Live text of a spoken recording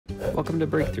Welcome to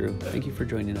Breakthrough. Thank you for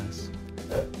joining us.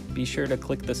 Be sure to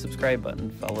click the subscribe button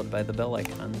followed by the bell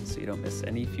icon so you don't miss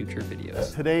any future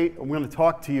videos. Today, I'm going to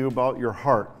talk to you about your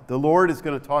heart. The Lord is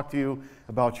going to talk to you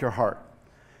about your heart.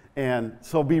 And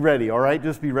so be ready, all right?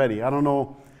 Just be ready. I don't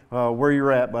know where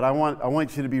you're at, but I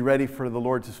want you to be ready for the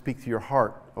Lord to speak to your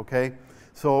heart, okay?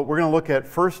 So we're going to look at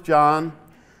 1 John.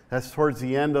 That's towards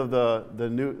the end of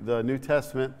the New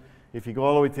Testament. If you go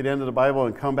all the way to the end of the Bible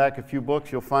and come back a few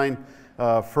books, you'll find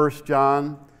 1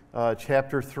 John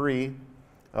chapter 3,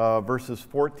 verses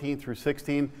 14 through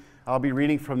 16. I'll be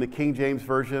reading from the King James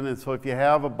Version, and so if you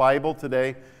have a Bible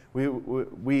today,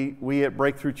 we at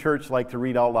Breakthrough Church like to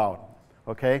read out loud,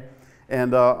 okay?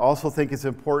 And also think it's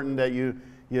important that you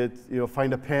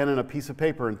find a pen and a piece of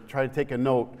paper and try to take a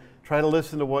note. Try to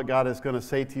listen to what God is going to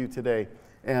say to you today.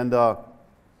 And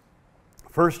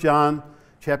 1 John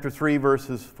chapter 3,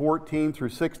 verses 14 through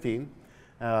 16.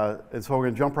 And so we're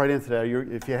going to jump right into that.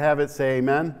 If you have it, say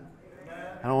amen. Amen.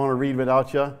 I don't want to read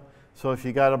without you. So if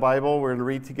you got a Bible, we're going to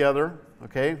read together,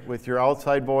 okay, with your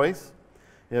outside voice.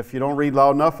 If you don't read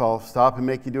loud enough, I'll stop and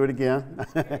make you do it again.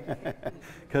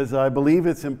 Because I believe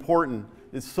it's important.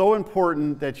 It's so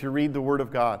important that you read the Word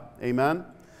of God. Amen?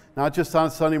 Not just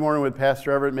on Sunday morning when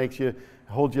Pastor Everett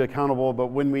holds you accountable, but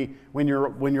when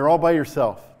you're all by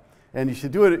yourself. And you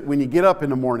should do it when you get up in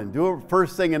the morning. Do it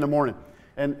first thing in the morning.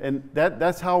 And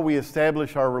that's how we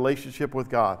establish our relationship with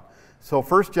God. So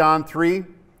 1 John 3,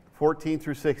 14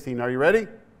 through 16. Are you ready? Yes.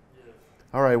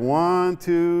 All right, 1,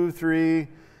 2, 3.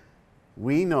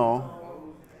 We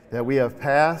know that we have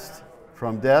passed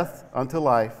from death unto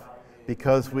life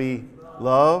because we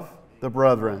love the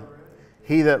brethren.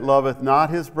 He that loveth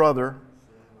not his brother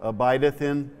abideth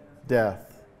in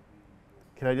death.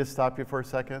 Can I just stop you for a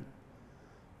second?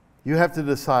 You have to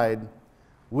decide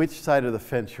which side of the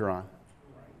fence you're on.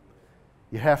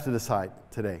 You have to decide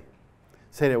today.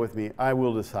 Say that with me. I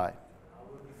will decide.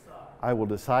 I will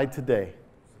decide today.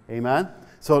 Amen?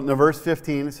 So in verse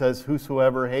 15 it says,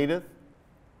 whosoever hateth,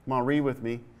 come on, read with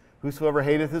me. Whosoever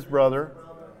hateth his brother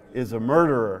is a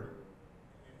murderer.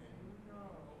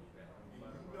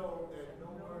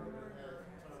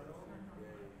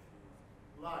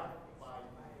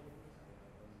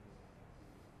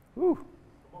 Whew.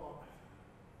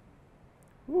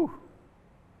 Whew.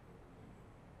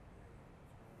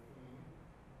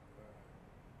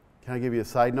 Can I give you a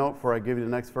side note before I give you the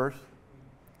next verse?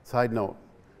 Side note.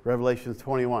 Revelation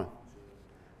 21.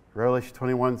 Revelation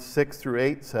 21, 6 through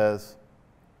 8 says,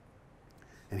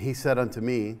 and he said unto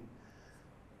me,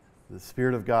 the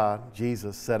Spirit of God,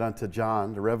 Jesus, said unto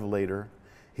John, the Revelator,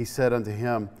 he said unto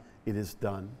him, it is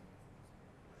done.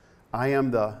 I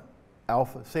am the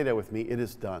Alpha. Say that with me. It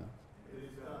is done. It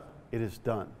is done. It is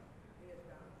done.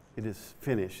 It is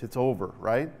finished. It's over,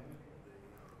 right?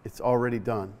 It's already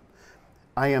done.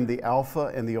 I am the Alpha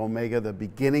and the Omega, the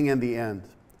beginning and the end.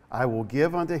 I will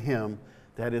give unto him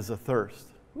that is athirst.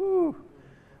 Woo!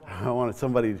 I want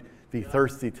somebody to be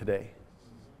thirsty today.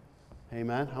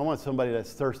 Amen? I want somebody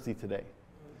that's thirsty today.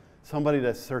 Somebody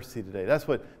that's thirsty today. That's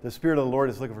what the Spirit of the Lord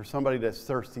is looking for, somebody that's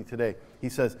thirsty today. He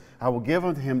says, I will give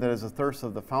unto him that is athirst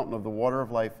of the fountain of the water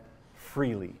of life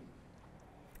freely.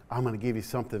 I'm going to give you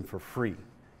something for free.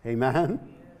 Amen?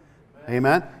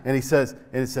 Amen? And he says,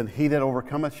 and it said, he that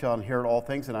overcometh shall inherit all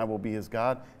things, and I will be his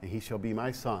God, and he shall be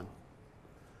my son.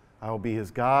 I will be his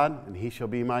God, and he shall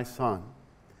be my son.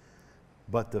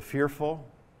 But the fearful,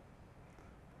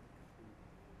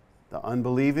 the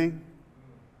unbelieving,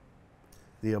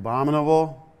 the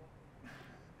abominable,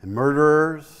 and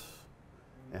murderers,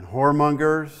 and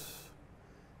whoremongers,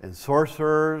 and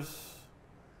sorcerers,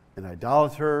 and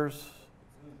idolaters,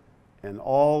 and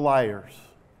all liars,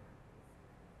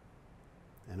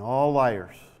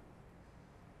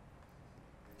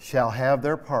 shall have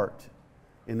their part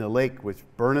in the lake which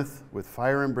burneth with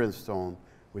fire and brimstone,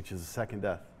 which is the second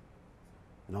death.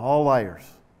 And all liars.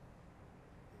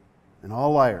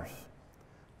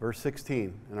 Verse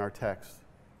 16 in our text.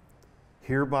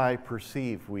 Hereby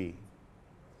perceive we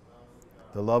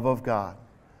the love of God,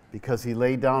 because he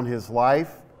laid down his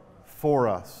life for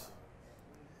us.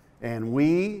 And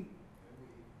we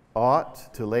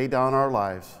ought to lay down our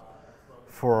lives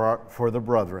for the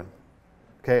brethren.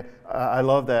 Okay, I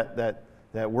love that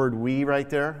word we right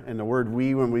there. And the word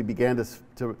we, when we began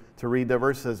to read the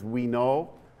verse, says we know,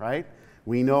 right?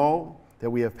 We know that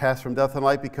we have passed from death and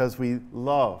life because we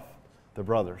love the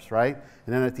brothers, right?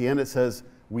 And then at the end it says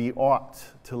we ought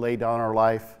to lay down our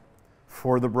life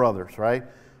for the brothers, right?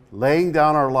 Laying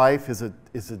down our life is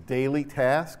a daily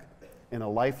task and a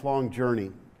lifelong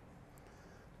journey.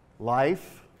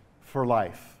 Life for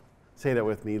life. Say that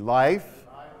with me. Life,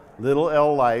 little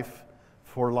L life,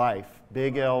 for life.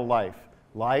 Big L, life.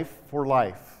 Life for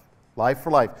life. Life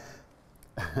for life.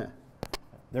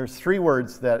 There's 3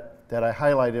 words that I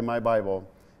highlight in my Bible.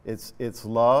 It's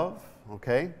love,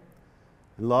 okay?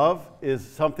 Love is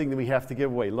something that we have to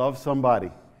give away. Love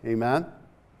somebody. Amen?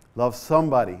 Love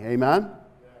somebody. Amen?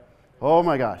 Oh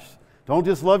my gosh. Don't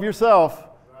just love yourself.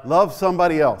 Love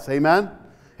somebody else. Amen?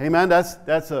 Amen? That's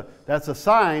a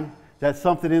sign that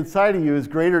something inside of you is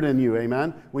greater than you.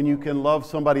 Amen? When you can love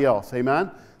somebody else.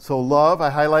 Amen? So love, I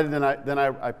highlighted, and then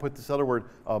I put this other word,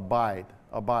 abide.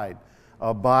 Abide.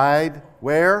 Abide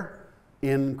where?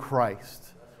 In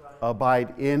Christ.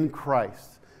 Abide in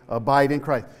Christ. Abide in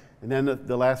Christ. And then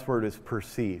the last word is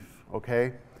perceive,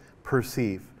 okay?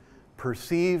 Perceive.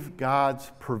 Perceive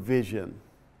God's provision,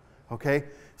 okay?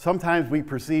 Sometimes we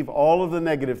perceive all of the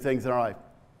negative things in our life.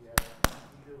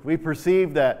 We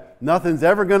perceive that nothing's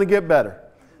ever going to get better.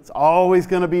 It's always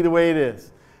going to be the way it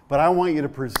is. But I want you to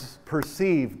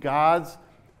perceive God's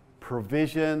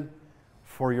provision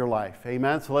for your life.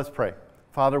 Amen? So let's pray.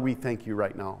 Father, we thank you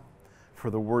right now for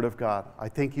the Word of God. I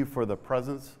thank you for the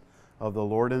presence of the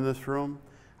Lord in this room.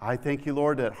 I thank you,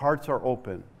 Lord, that hearts are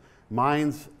open.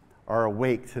 Minds are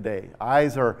awake today.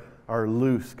 Eyes are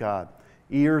loose, God.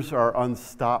 Ears are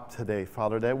unstopped today,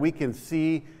 Father, that we can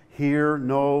see, hear,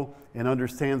 know, and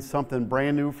understand something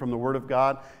brand new from the Word of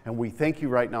God. And we thank you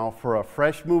right now for a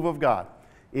fresh move of God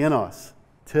in us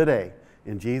today.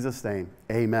 In Jesus' name,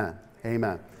 amen.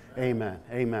 Amen. Amen.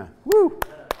 Amen. Woo!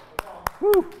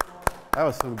 Woo! That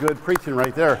was some good preaching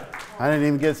right there. I didn't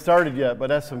even get started yet, but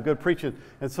that's some good preaching.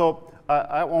 And so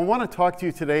I want to talk to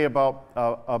you today about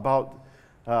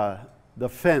the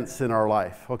fence in our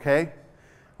life, okay?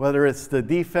 Whether it's the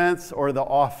defense or the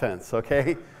offense,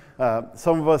 okay?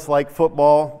 Some of us like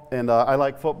football, and I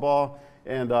like football.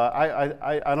 And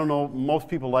I don't know, most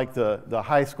people like the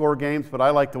high score games, but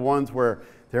I like the ones where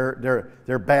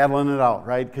they're battling it out,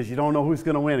 right? Because you don't know who's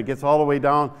going to win. It gets all the way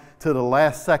down to the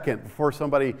last second before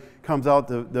somebody comes out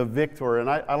the victor. And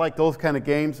I like those kind of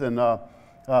games. And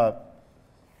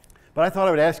but I thought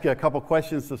I would ask you a couple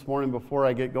questions this morning before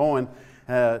I get going.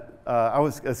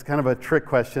 It's kind of a trick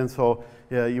question, so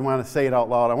you want to say it out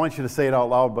loud. I want you to say it out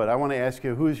loud, but I want to ask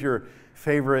you, who's your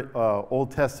favorite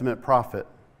Old Testament prophet?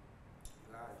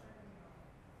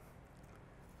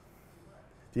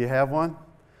 Do you have one?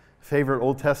 Favorite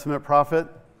Old Testament prophet?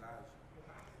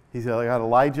 He's got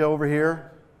Elijah over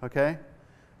here. Okay.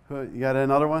 You got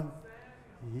another one?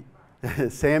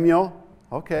 Samuel?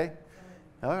 Okay.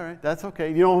 All right. That's okay.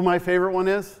 You know who my favorite one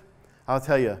is? I'll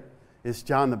tell you. It's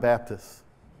John the Baptist.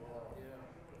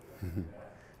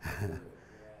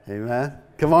 Amen.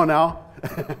 Come on now.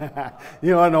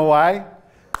 You want to know why?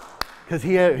 Because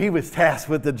he was tasked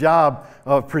with the job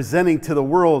of presenting to the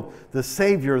world the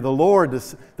Savior, the Lord,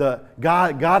 the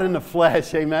God in the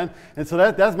flesh, amen. And so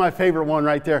that's my favorite one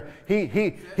right there.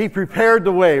 He prepared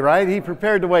the way, right? He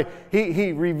prepared the way.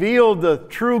 He revealed the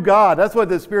true God. That's what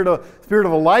the spirit of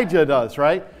Elijah does,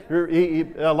 right?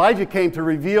 Elijah came to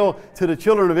reveal to the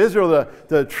children of Israel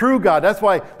the true God. That's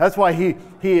why he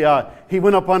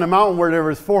went up on a mountain where there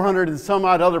was 400 and some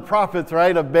odd other prophets,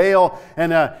 right, of Baal,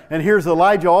 and here's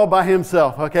Elijah all by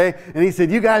himself, okay? And he said,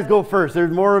 "You guys go first.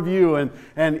 There's more of you."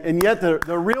 And yet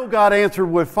the real God answered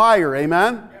with fire,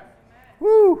 amen? Yeah.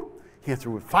 Woo! He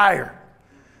answered with fire.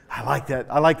 I like that.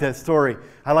 I like that story.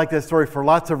 I like that story for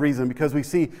lots of reasons, because we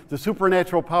see the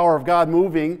supernatural power of God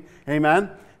moving, amen?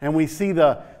 And we see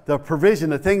the provision,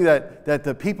 the thing that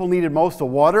the people needed most, the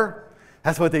water.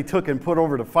 That's what they took and put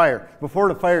over the fire. Before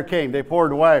the fire came, they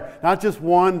poured the water. Not just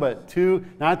one, but two.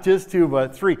 Not just two,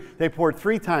 but three. They poured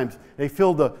 3 times. They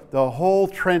filled the whole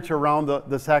trench around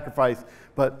the sacrifice.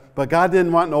 But God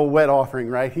didn't want no wet offering,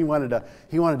 right? He wanted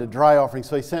a dry offering.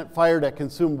 So he sent fire that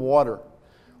consumed water.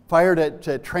 Fire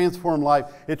that transformed life.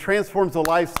 It transforms the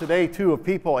lives today, too, of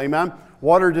people. Amen?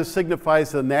 Water just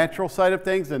signifies the natural side of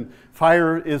things, and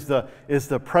fire is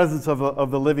the presence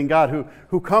of the living God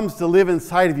who comes to live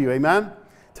inside of you. Amen?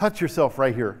 Touch yourself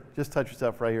right here. Just touch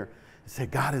yourself right here. And say,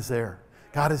 God is there.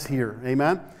 God is here.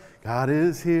 Amen? God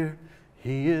is here.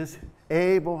 He is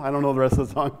able. I don't know the rest of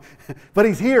the song. But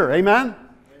He's here. Amen?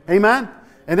 Amen?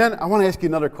 And then I want to ask you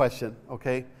another question,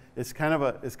 okay? It's kind of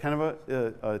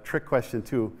a trick question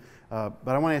too, but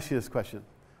I want to ask you this question: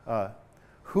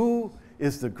 who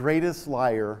is the greatest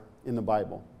liar in the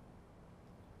Bible?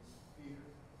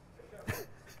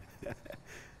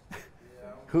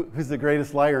 Who's the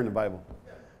greatest liar in the Bible?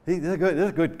 This is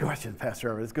a good question, Pastor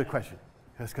Everett. It's a good question.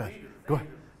 That's good. Go ahead.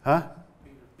 Huh?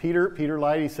 Peter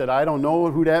lied. He said, "I don't know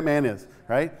who that man is."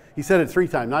 Right? He said it 3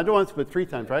 times, not once, but 3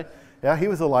 times. Right? Yeah, he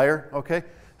was a liar. Okay,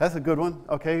 that's a good one.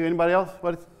 Okay, anybody else?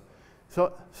 What?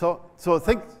 So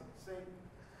think.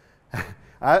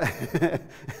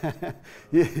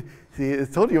 See, I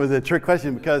told you it was a trick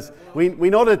question because we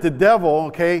know that the devil,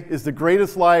 okay, is the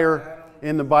greatest liar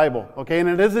in the Bible, okay? And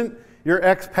it isn't your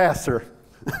ex-pastor.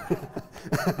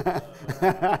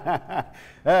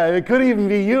 It could even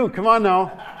be you. Come on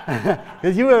now.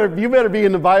 Because you better be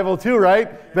in the Bible too,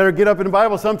 right? Better get up in the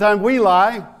Bible. Sometimes we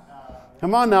lie.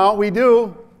 Come on now, we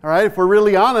do. All right, if we're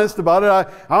really honest about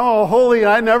it, I'm all holy and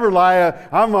I never lie.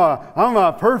 I'm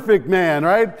a perfect man,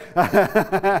 right?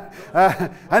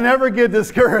 I never get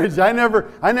discouraged. I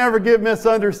never get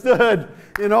misunderstood,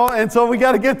 you know. And so we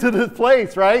got to get to this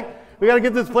place, right? We got to get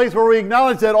to this place where we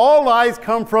acknowledge that all lies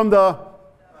come from the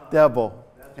devil.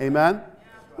 Amen.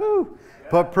 Woo.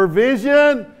 But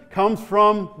provision comes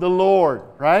from the Lord,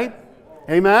 right?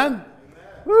 Amen.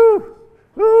 Woo.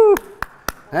 Woo.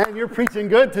 Man, you're preaching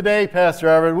good today, Pastor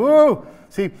Everett. Woo!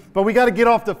 See, but we got to get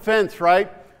off the fence,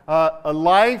 right? A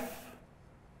life,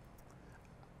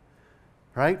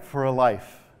 right? For a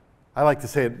life. I like to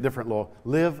say it different, Lowell.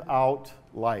 Live out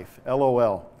life.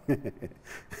 LOL.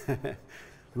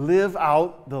 Live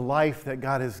out the life that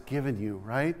God has given you,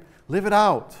 right? Live it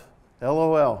out.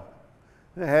 LOL.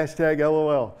 Hashtag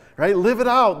LOL. Right? Live it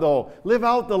out, though. Live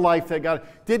out the life that God...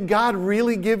 Did God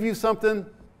really give you something?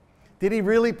 Did He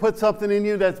really put something in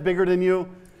you that's bigger than you?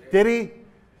 Did He?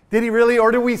 Did He really?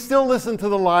 Or do we still listen to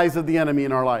the lies of the enemy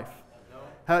in our life?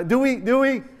 Do we?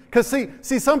 Because see,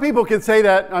 some people can say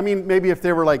that. I mean, maybe if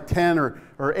they were like 10 or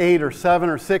 8 or 7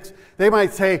 or 6, they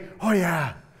might say, oh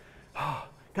yeah, oh,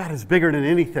 God is bigger than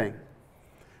anything.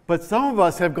 But some of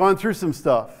us have gone through some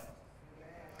stuff.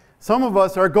 Some of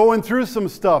us are going through some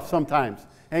stuff sometimes.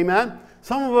 Amen?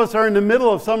 Some of us are in the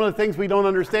middle of some of the things we don't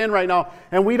understand right now,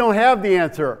 and we don't have the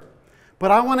answer. But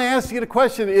I want to ask you the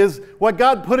question, is what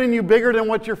God put in you bigger than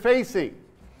what you're facing?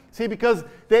 See, because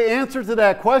the answer to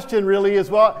that question really is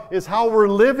how we're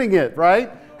living it,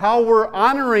 right? How we're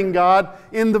honoring God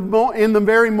in the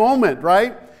very moment,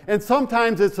 right? And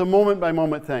sometimes it's a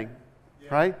moment-by-moment thing,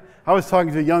 right? I was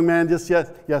talking to a young man just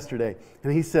yesterday,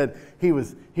 and he said he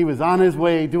was on his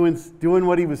way doing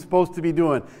what he was supposed to be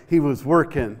doing. He was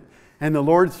working, and the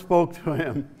Lord spoke to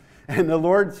him. And the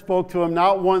Lord spoke to him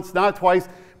not once, not twice,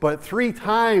 but 3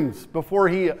 times before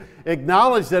he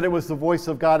acknowledged that it was the voice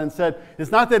of God and said,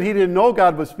 it's not that he didn't know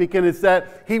God was speaking, it's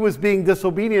that he was being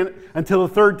disobedient until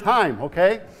the 3rd time,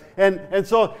 okay? And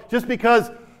so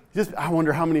I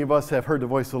wonder how many of us have heard the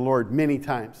voice of the Lord many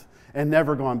times and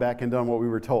never gone back and done what we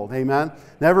were told. Amen?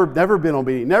 Never been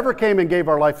obedient. Never came and gave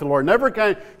our life to the Lord. Never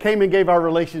came and gave our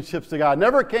relationships to God.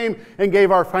 Never came and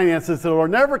gave our finances to the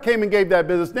Lord. Never came and gave that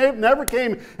business. Never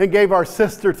came and gave our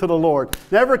sister to the Lord.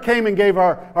 Never came and gave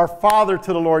our father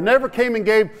to the Lord. Never came and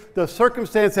gave the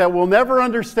circumstance that we'll never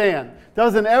understand.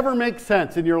 Doesn't ever make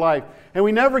sense in your life. And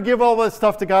we never give all that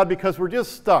stuff to God because we're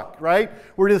just stuck, right?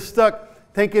 We're just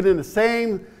stuck thinking in the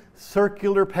same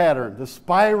circular pattern, the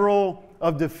spiral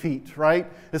of defeat, right?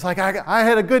 It's like I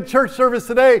had a good church service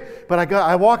today, but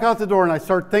I walk out the door and I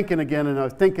start thinking again, and I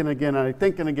was thinking again, and I'm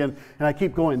thinking again, and I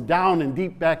keep going down and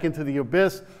deep back into the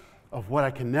abyss of what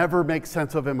I can never make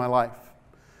sense of in my life.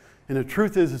 And the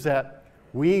truth is that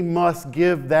we must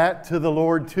give that to the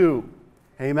Lord too.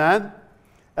 Amen?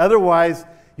 Otherwise,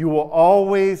 you will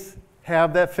always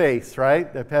have that face,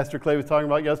 right? That Pastor Clay was talking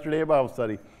about yesterday at Bible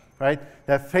study, right?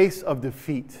 That face of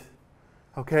defeat,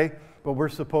 okay? But we're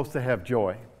supposed to have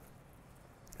joy.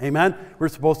 Amen? We're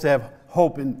supposed to have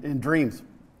hope and dreams.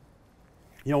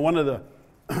 You know, one of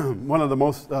the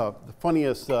most the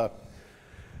funniest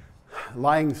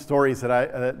lying stories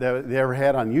that they ever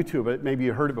had on YouTube. Maybe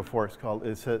you heard it before.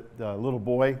 It's a little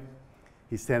boy.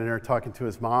 He's standing there talking to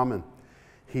his mom, and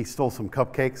he stole some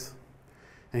cupcakes,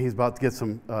 and he's about to get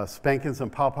some spankings, some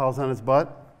pow-pows on his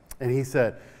butt, and he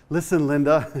said, "Listen,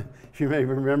 Linda," if you may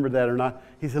remember that or not.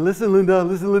 He said, "Listen,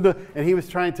 Linda," and he was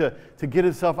trying to get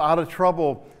himself out of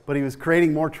trouble, but he was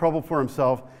creating more trouble for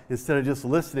himself instead of just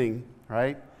listening,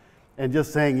 right? And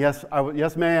just saying, yes,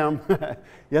 ma'am,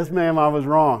 yes, ma'am, I was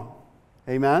wrong.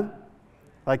 Amen?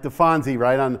 Like the Fonzie,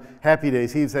 right, on Happy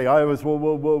Days, he'd say, I was,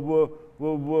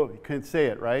 whoa. He couldn't say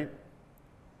it, right?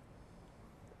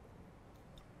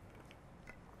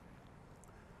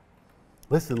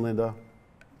 Listen, Linda.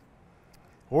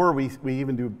 Or we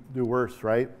even do worse,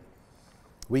 right?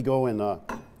 We go and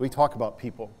we talk about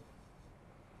people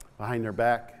behind their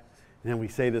back, and then we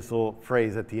say this little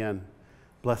phrase at the end,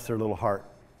 bless their little heart.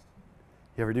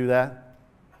 You ever do that?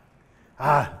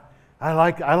 I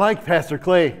like Pastor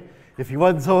Clay. If he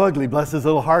wasn't so ugly, bless his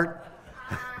little heart.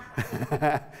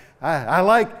 I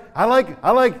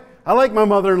like my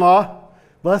mother-in-law.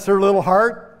 Bless her little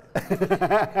heart.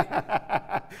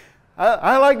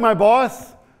 I like my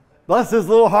boss. Bless his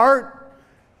little heart.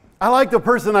 I like the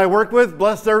person I work with,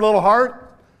 bless their little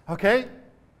heart, okay?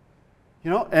 You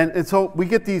know, and so we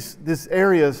get these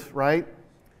areas, right?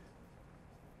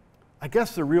 I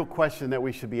guess the real question that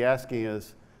we should be asking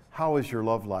is, how is your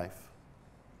love life?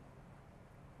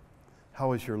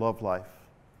 How is your love life?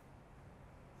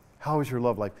 How is your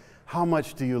love life? How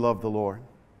much do you love the Lord?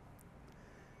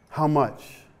 How much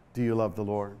do you love the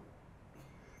Lord?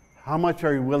 How much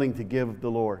are you willing to give the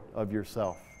Lord of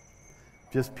yourself?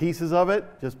 Just pieces of it?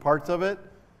 Just parts of it?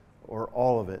 Or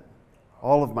all of it?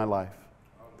 All of my life?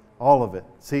 All of it.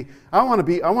 See, I want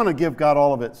to give God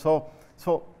all of it. So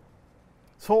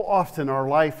often our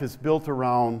life is built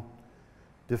around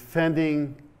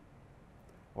defending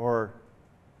or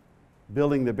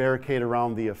building the barricade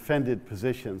around the offended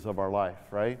positions of our life,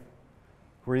 right?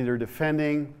 We're either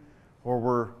defending or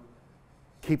we're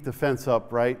keep the fence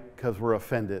up, right? Because we're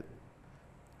offended,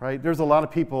 right? There's a lot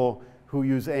of people who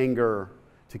use anger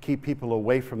to keep people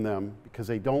away from them because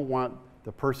they don't want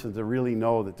the person to really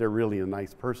know that they're really a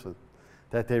nice person,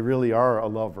 that they really are a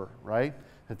lover, right?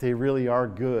 That they really are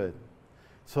good.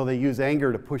 So they use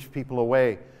anger to push people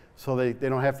away so they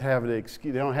don't have to have an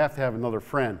excuse, they don't have to have another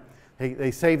friend.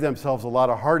 They save themselves a lot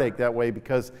of heartache that way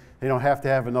because they don't have to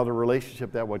have another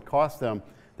relationship that would cost them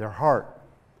their heart,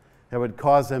 that would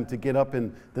cause them to get up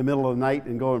in the middle of the night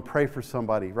and go and pray for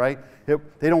somebody, right?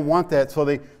 They don't want that, so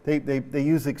they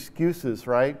use excuses,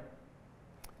 right?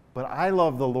 But I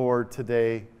love the Lord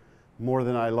today more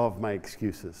than I love my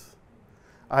excuses.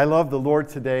 I love the Lord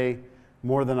today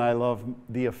more than I love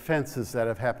the offenses that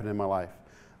have happened in my life.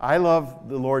 I love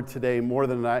the Lord today more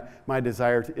than my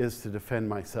desire is to defend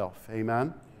myself.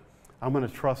 Amen? I'm going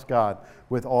to trust God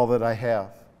with all that I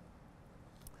have.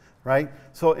 Right?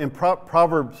 So in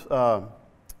Proverbs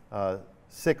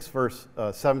 6, verse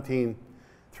 17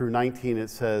 through 19, it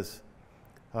says,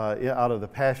 out of the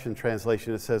Passion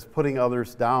Translation, it says, putting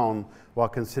others down while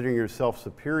considering yourself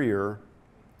superior,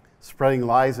 spreading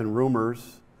lies and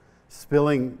rumors,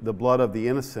 spilling the blood of the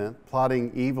innocent,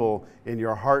 plotting evil in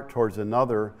your heart towards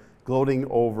another, gloating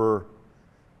over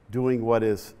doing what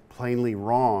is plainly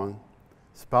wrong,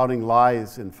 spouting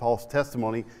lies and false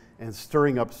testimony, and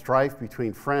stirring up strife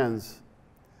between friends.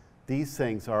 These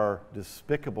things are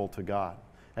despicable to God.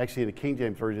 Actually, in the King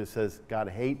James Version, it says God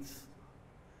hates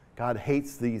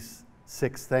these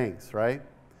 6 things, right?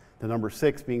 The number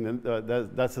 6 being,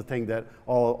 that's the thing that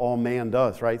all man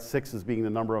does, right? 6 is being the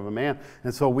number of a man.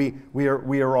 And so we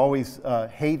are always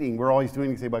hating, we're always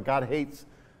doing things, but God hates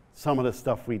some of the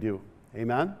stuff we do.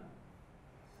 Amen?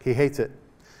 He hates it.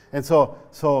 And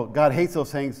so God hates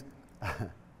those things.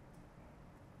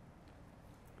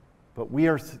 But we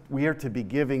are to be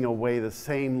giving away the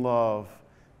same love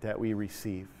that we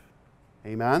receive.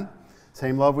 Amen?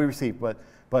 Same love we receive.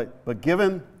 But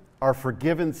given our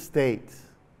forgiven state,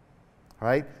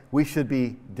 right, we should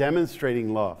be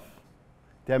demonstrating love.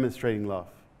 Demonstrating love.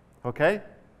 Okay?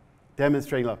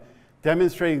 Demonstrating love.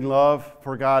 Demonstrating love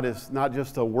for God is not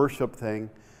just a worship thing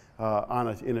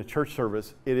in a church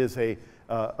service. It is a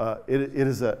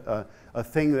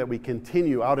thing that we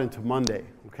continue out into Monday.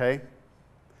 Okay?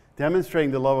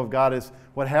 Demonstrating the love of God is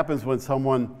what happens when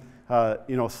someone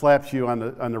slaps you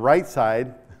on the right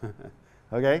side.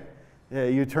 Okay?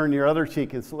 You turn your other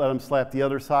cheek and let them slap the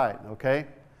other side. Okay?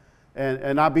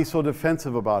 And not be so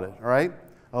defensive about it, all right?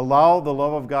 Allow the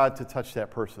love of God to touch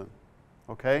that person,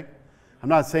 okay? I'm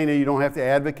not saying that you don't have to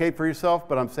advocate for yourself,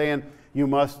 but I'm saying you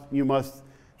must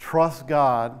trust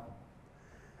God,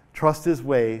 trust His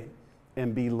way,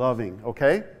 and be loving,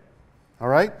 okay? All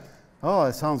right? Oh,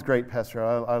 that sounds great, Pastor.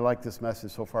 I like this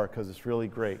message so far because it's really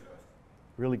great,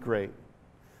 really great.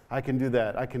 I can do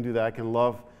that. I can do that. I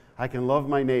can love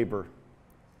my neighbor.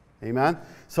 Amen?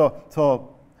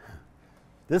 So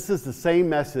this is the same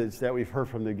message that we've heard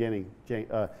from the beginning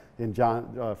in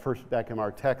John, first back in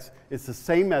our text. It's the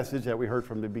same message that we heard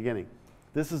from the beginning.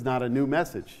 This is not a new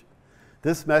message.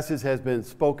 This message has been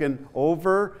spoken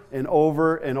over and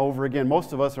over and over again.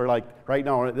 Most of us are like, right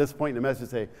now, at this point in the message,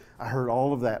 say, I heard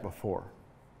all of that before.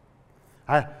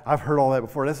 I've heard all that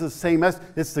before. This is the same message.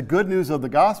 It's the good news of the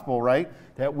gospel, right,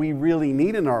 that we really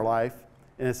need in our life,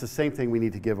 and it's the same thing we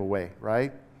need to give away,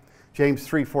 right? James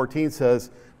 3:14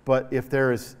 says, But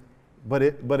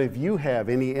if you have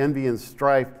any envy and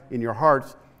strife in your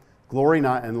hearts, glory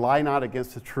not and lie not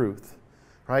against the truth.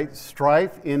 Right?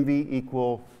 Strife, envy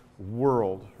equal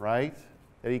world, right?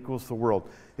 It equals the world.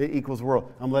 It equals the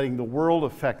world. I'm letting the world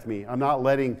affect me. I'm not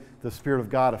letting the Spirit of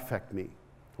God affect me.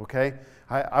 Okay?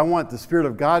 I want the Spirit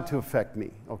of God to affect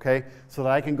me, okay? So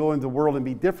that I can go into the world and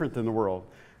be different than the world.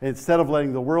 Instead of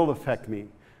letting the world affect me,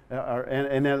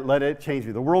 and then let it change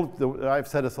you. The world, I've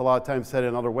said this a lot of times, said it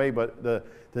another way, but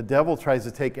the devil tries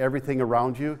to take everything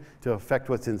around you to affect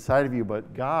what's inside of you,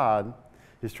 but God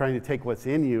is trying to take what's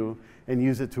in you and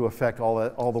use it to affect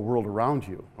all the world around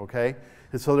you, okay?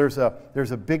 And so there's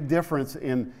a big difference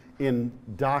in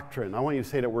doctrine. I want you to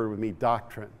say that word with me,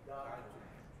 doctrine.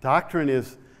 Doctrine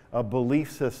is a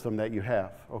belief system that you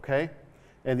have, okay?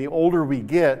 And the older we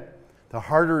get, the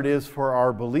harder it is for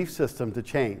our belief system to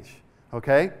change,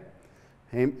 okay?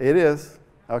 It is,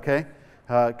 okay?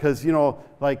 Because,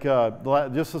 like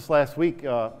just this last week,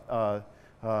 I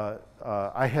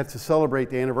had to celebrate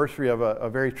the anniversary of a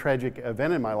very tragic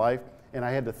event in my life, and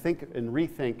I had to think and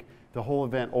rethink the whole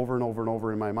event over and over and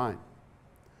over in my mind.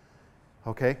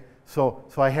 Okay? So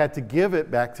I had to give it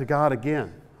back to God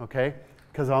again, okay?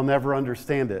 Because I'll never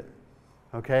understand it,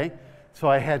 okay? So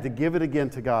I had to give it again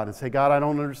to God and say, God, I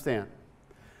don't understand.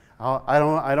 I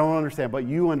don't understand, but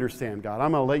you understand, God.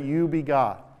 I'm going to let you be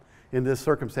God in this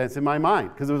circumstance in my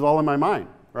mind, because it was all in my mind,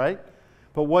 right?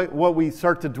 But what we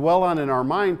start to dwell on in our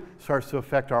mind starts to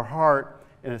affect our heart,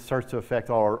 and it starts to affect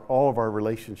all of our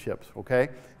relationships, okay?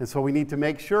 And so we need to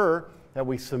make sure that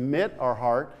we submit our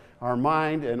heart, our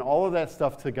mind, and all of that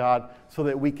stuff to God so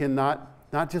that we can not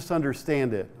just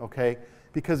understand it, okay?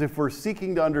 Because if we're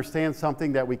seeking to understand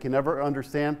something that we can never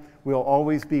understand, we'll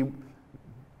always be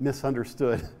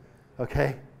misunderstood,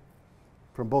 okay?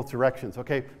 From both directions,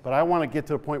 okay? But I want to get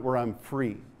to a point where I'm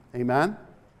free, amen?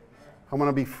 I want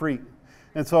to be free.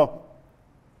 And so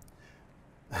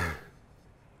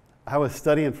I was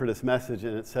studying for this message,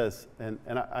 and it says, and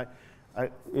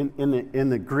in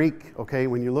the Greek, okay,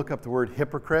 when you look up the word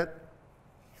hypocrite,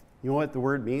 you know what the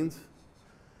word means?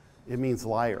 It means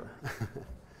liar.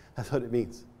 That's what it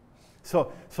means.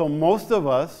 So most of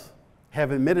us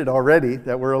have admitted already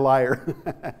that we're a liar.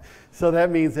 So that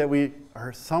means that we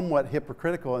are somewhat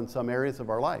hypocritical in some areas of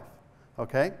our life,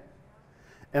 okay?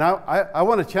 And I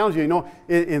want to challenge you,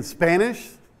 in Spanish,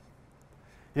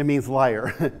 it means liar.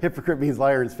 Hypocrite means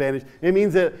liar in Spanish. It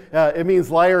means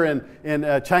liar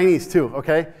in Chinese too,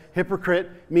 okay?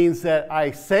 Hypocrite means that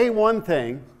I say one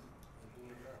thing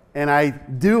and I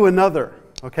do another,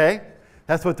 okay?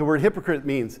 That's what the word hypocrite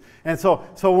means. And so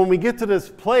when we get to this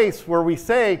place where we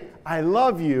say, I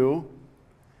love you,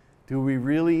 do we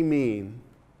really mean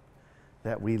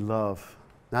that we love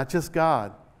not just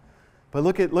God, but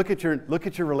look at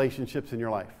your relationships in your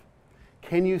life.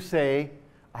 Can you say,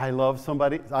 I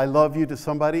love you to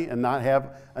somebody and not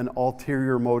have an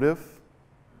ulterior motive?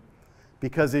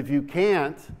 Because if you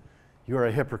can't, you're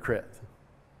a hypocrite.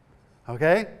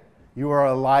 Okay? You are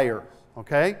a liar.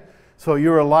 Okay? So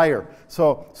you're a liar.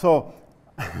 So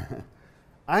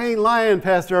I ain't lying,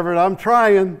 Pastor Everett. I'm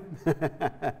trying.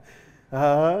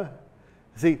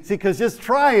 See, because just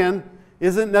trying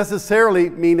isn't necessarily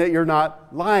mean that you're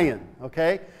not lying.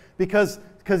 Okay? Because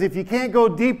if you can't go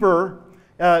deeper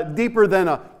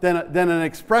than an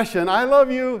expression, I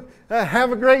love you,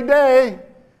 have a great day.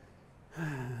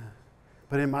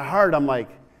 But in my heart, I'm like,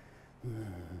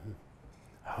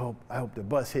 I hope the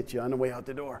bus hits you on the way out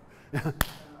the door.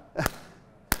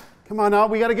 Come on now,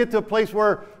 we got to get to a place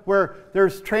where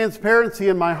there's transparency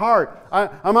in my heart.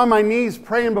 I'm on my knees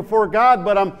praying before God,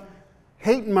 but I'm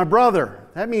hating my brother.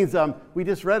 That means, we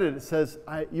just read it, it says,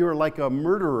 you're like a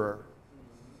murderer.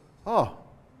 Oh,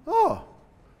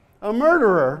 a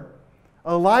murderer?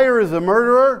 A liar is a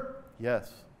murderer?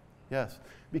 Yes.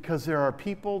 Because there are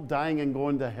people dying and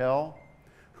going to hell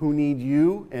who need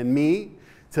you and me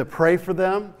to pray for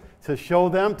them, to show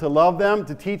them, to love them,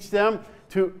 to teach them,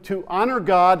 to honor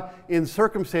God in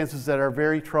circumstances that are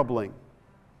very troubling.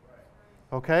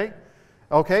 Okay?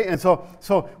 Okay? And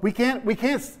so we can't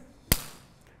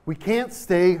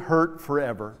stay hurt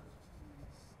forever.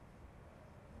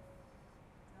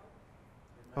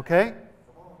 Okay?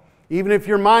 Even if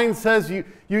your mind says you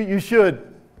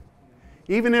should.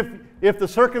 Even if the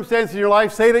circumstances in your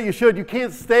life say that you should, you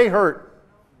can't stay hurt.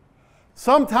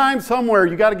 Sometime, somewhere,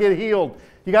 you got to get healed.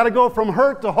 You got to go from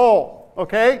hurt to whole.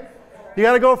 Okay? You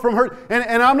got to go from hurt.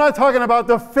 And I'm not talking about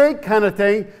the fake kind of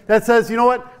thing that says, you know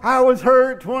what, I was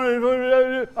hurt, and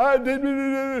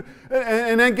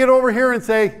then get over here and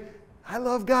say, I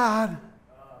love God.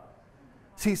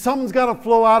 See, something's got to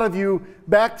flow out of you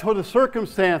back to the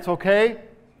circumstance, okay?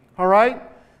 All right?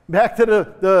 Back to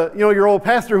the your old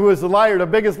pastor who is the liar, the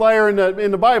biggest liar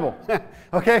in the Bible.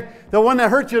 Okay? The one that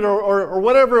hurt you or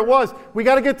whatever it was. We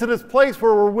got to get to this place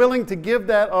where we're willing to give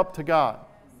that up to God.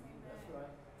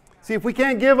 See, if we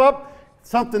can't give up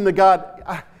something to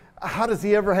God, how does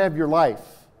He ever have your life?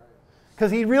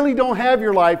 Because He really don't have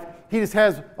your life. He just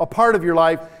has a part of your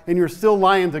life, and you're still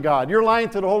lying to God. You're lying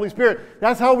to the Holy Spirit.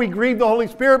 That's how we grieve the Holy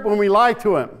Spirit, when we lie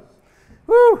to Him.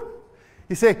 Woo!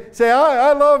 You say,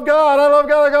 I love God, I love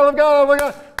God, I love God, I love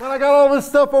God. But I got all this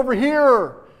stuff over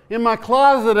here in my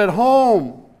closet at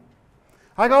home.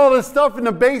 I got all this stuff in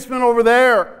the basement over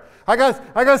there. I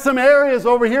got some areas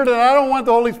over here that I don't want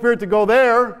the Holy Spirit to go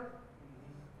there.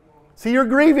 See, you're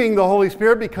grieving the Holy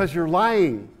Spirit because you're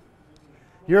lying.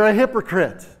 You're a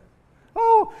hypocrite.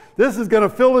 Oh, this is going to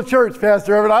fill the church,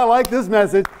 Pastor Everett. I like this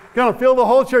message. Going to fill the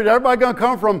whole church. Everybody going to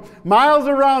come from miles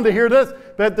around to hear this.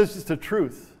 But this is the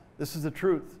truth. This is the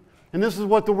truth. And this is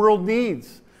what the world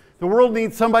needs. The world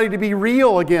needs somebody to be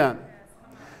real again.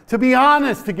 To be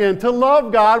honest again. To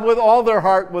love God with all their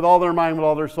heart, with all their mind, with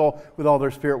all their soul, with all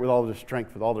their spirit, with all their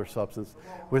strength, with all their substance,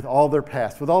 with all their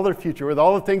past, with all their future, with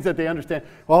all the things that they understand,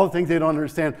 all the things they don't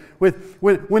understand.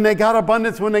 When they got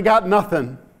abundance, when they got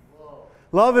nothing.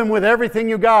 Love Him with everything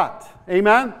you got.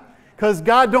 Amen? Because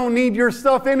God don't need your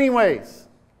stuff anyways.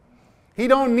 He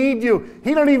don't need you.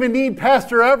 He don't even need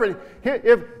Pastor Everett.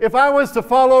 If I was to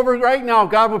fall over right now,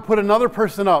 God would put another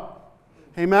person up.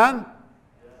 Amen?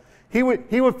 He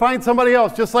would find somebody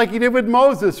else, just like He did with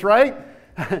Moses, right?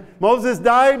 Moses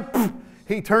died.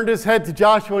 He turned his head to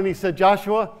Joshua and he said,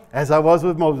 Joshua, as I was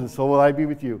with Moses, so will I be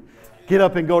with you. Get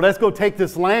up and go. Let's go take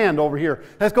this land over here.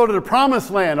 Let's go to the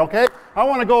promised land, okay? I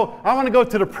want to go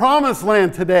to the promised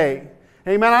land today.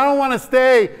 Amen. I don't want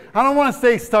to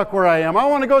stay stuck where I am. I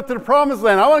want to go to the promised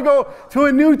land. I want to go to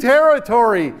a new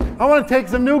territory. I want to take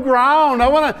some new ground. I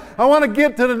want to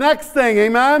get to the next thing.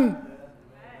 Amen.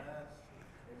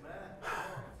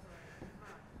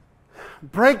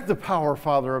 Break the power,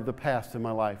 Father, of the past in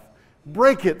my life.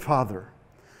 Break it, Father.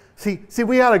 See,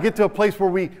 we ought to get to a place where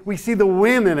we see the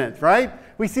win in it, right?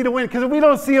 We see the win. Because if we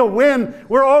don't see a win,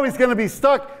 we're always going to be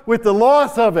stuck with the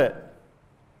loss of it.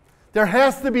 There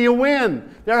has to be a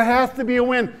win. There has to be a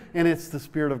win. And it's the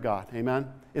Spirit of God.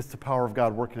 Amen? It's the power of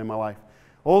God working in my life.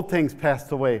 Old things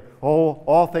passed away.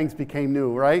 All things became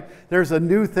new, right? There's a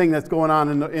new thing that's going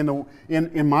on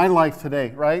in my life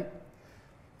today, right?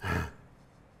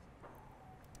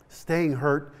 Staying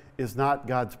hurt is not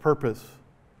God's purpose.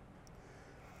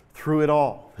 Through it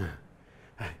all,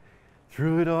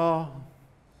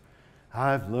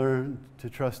 I've learned to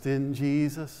trust in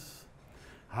Jesus.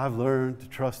 I've learned to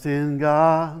trust in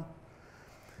God.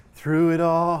 Through it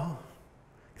all,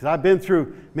 because I've been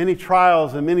through many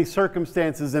trials and many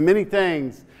circumstances and many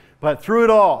things, but through it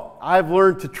all, I've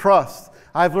learned to trust.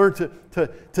 I've learned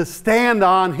to stand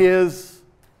on His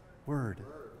Word.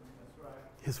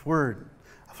 His Word.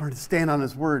 I've learned to stand on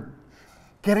His Word.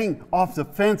 Getting off the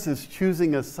fence is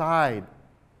choosing a side.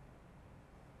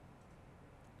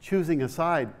 Choosing a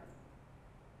side.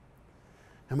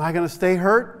 Am I going to stay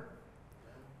hurt?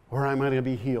 Or am I going to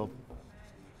be healed?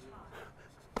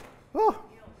 Oh,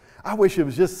 I wish it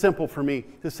was just simple for me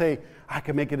to say, I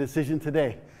can make a decision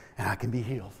today and I can be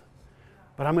healed.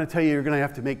 But I'm going to tell you, you're going to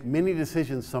have to make many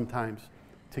decisions sometimes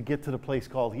to get to the place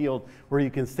called healed, where you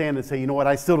can stand and say, you know what,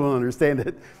 I still don't understand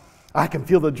it. I can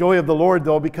feel the joy of the Lord,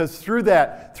 though, because through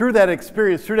that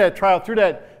experience, through that trial, through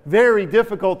that very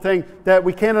difficult thing that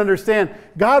we can't understand,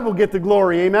 God will get the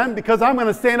glory, amen? Because I'm going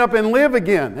to stand up and live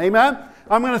again, amen?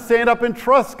 I'm going to stand up and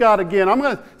trust God again. I'm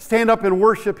going to stand up and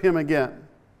worship Him again,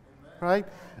 right?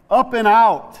 Up and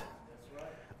out.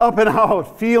 Up and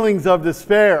out feelings of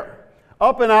despair.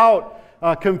 Up and out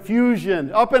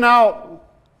confusion. Up and out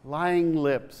lying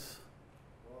lips.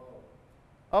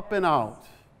 Up and out.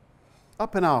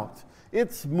 Up and out.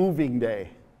 It's moving day.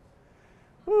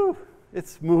 Woo,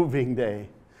 it's moving day.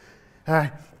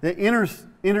 The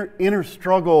inner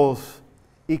struggles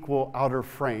equal outer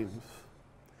frames.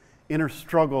 Inner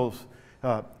struggles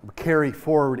carry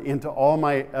forward into all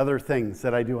my other things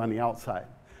that I do on the outside.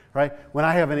 Right? When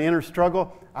I have an inner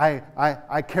struggle,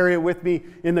 I carry it with me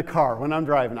in the car when I'm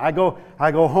driving. I go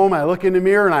home, I look in the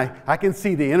mirror, and I can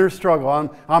see the inner struggle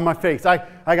on my face. I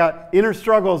got inner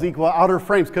struggles equal outer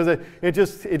frames, because it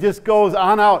just goes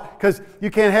on out. Because you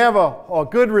can't have a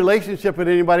good relationship with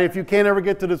anybody if you can't ever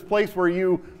get to this place where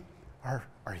you are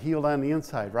healed on the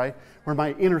inside, right? Where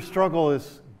my inner struggle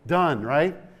is done,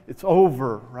 right? It's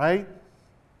over, right?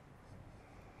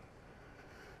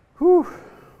 Whew.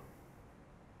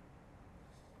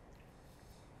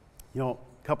 You know,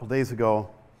 a couple days ago,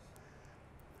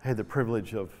 I had the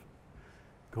privilege of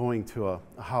going to a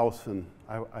house, and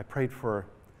I prayed for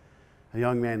a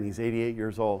young man. He's 88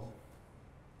 years old.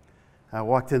 I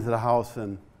walked into the house,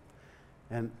 and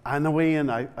on the way in,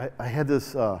 I had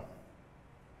this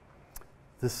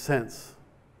sense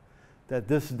that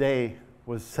this day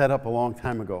was set up a long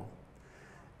time ago.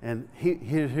 And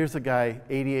here's a guy,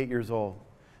 88 years old.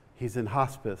 He's in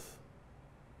hospice.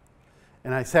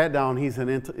 And I sat down. He's an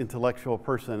intellectual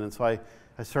person. And so I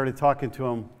started talking to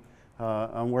him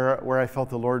on where I felt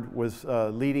the Lord was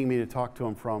leading me to talk to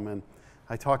him from. And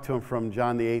I talked to him from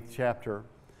John the 8th chapter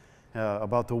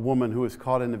about the woman who was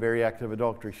caught in the very act of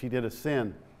adultery. She did a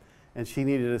sin, and she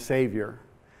needed a Savior.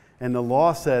 And the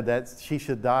law said that she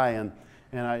should die. And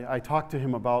I talked to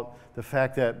him about the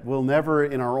fact that we'll never,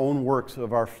 in our own works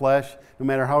of our flesh, no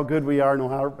matter how good we are, no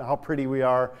matter how pretty we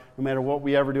are, no matter what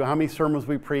we ever do, how many sermons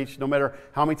we preach, no matter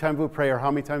how many times we pray or how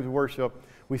many times we worship,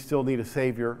 we still need a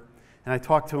Savior. And I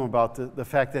talked to him about the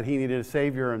fact that he needed a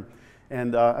Savior.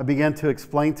 And I began to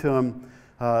explain to him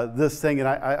this thing. And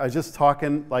I was just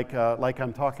talking like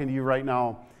I'm talking to you right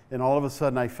now. And all of a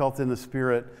sudden I felt in the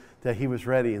Spirit that he was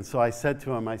ready. And so I said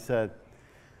to him, I said,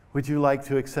 would you like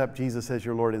to accept Jesus as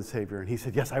your Lord and Savior? And he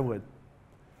said, yes, I would.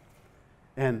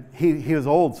 And he was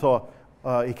old, so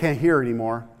he can't hear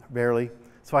anymore, barely.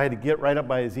 So I had to get right up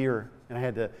by his ear, and I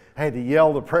had to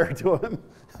yell the prayer to him.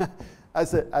 I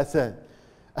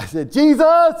said, Jesus!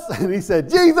 And he said,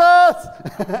 Jesus!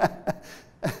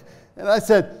 And I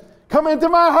said, come into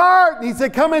my heart. And he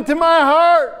said, come into my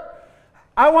heart.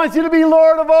 I want you to be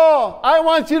Lord of all. I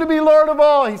want you to be Lord of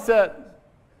all, he said.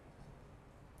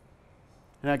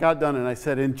 And I got done and I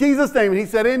said, in Jesus' name. And he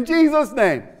said, in Jesus'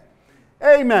 name.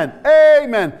 Amen.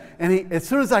 Amen. And as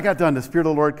soon as I got done, the Spirit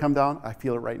of the Lord come down. I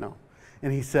feel it right now.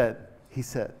 And he said,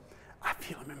 I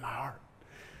feel him in my heart.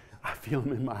 I feel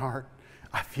him in my heart.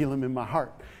 I feel him in my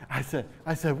heart. I said,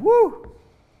 woo,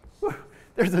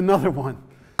 there's another one.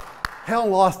 Hell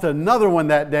lost another one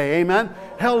that day. Amen.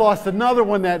 Hell lost another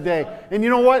one that day. And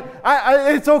you know what?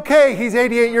 It's okay. He's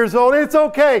 88 years old. It's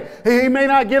okay. He may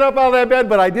not get up out of that bed,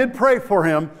 but I did pray for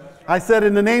him. I said,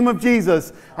 in the name of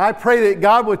Jesus, I pray that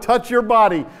God would touch your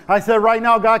body. I said, right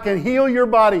now, God can heal your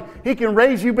body. He can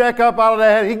raise you back up out of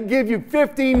that head. He can give you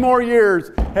 15 more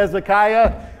years,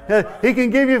 Hezekiah. He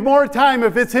can give you more time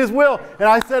if it's His will. And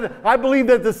I said, I believe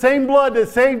that the same blood that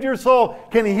saved your soul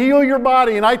can heal your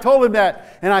body. And I told him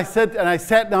that. And I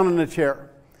sat down in a chair.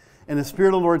 And the Spirit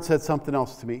of the Lord said something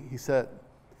else to me. He said,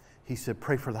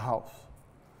 pray for the house.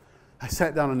 I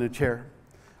sat down in the chair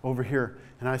over here.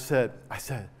 And I said,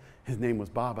 his name was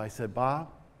Bob. I said, Bob,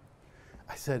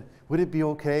 would it be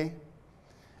okay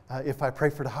if I pray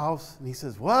for the house? And he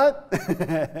says, what?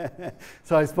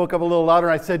 So I spoke up a little louder.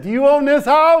 I said, do you own this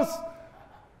house?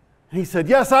 And he said,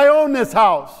 yes, I own this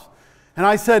house. And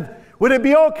I said, would it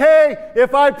be okay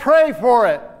if I pray for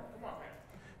it?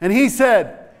 And he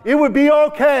said, it would be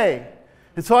okay.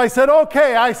 And so I said,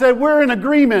 okay. I said, we're in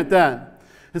agreement then.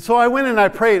 And so I went and I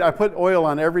prayed. I put oil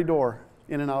on every door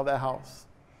in and out of that house.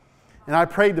 And I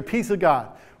prayed the peace of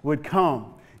God would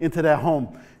come into that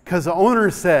home. Because the owner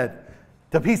said,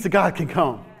 the peace of God can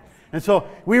come. And so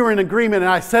we were in agreement, and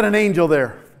I set an angel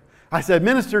there. I said,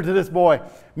 minister to this boy.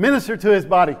 Minister to his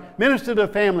body. Minister to the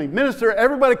family. Minister,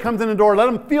 everybody comes in the door. Let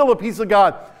them feel the peace of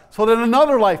God so that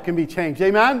another life can be changed.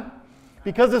 Amen?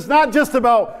 Because it's not just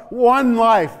about one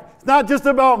life. It's not just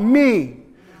about me.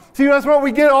 See, that's where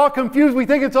we get all confused. We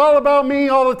think it's all about me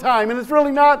all the time, and it's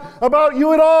really not about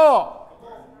you at all.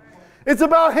 It's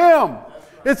about Him.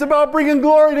 It's about bringing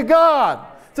glory to God.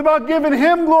 It's about giving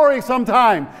Him glory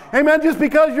sometime. Amen. Just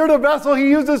because you're the vessel He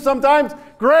uses sometimes,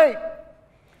 great.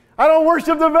 I don't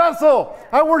worship the vessel.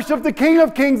 I worship the King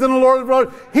of Kings and the Lord of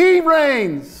Lords. He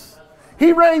reigns.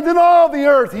 He reigns in all the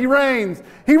earth. He reigns.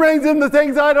 He reigns in the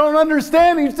things I don't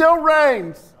understand. He still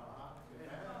reigns.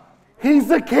 He's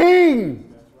the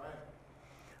King.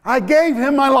 I gave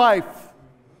Him my life.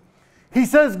 He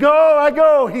says, go, I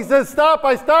go. He says, stop,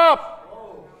 I stop.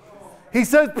 He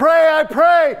says, pray, I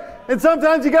pray. And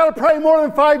sometimes you got to pray more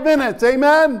than 5 minutes.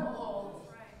 Amen?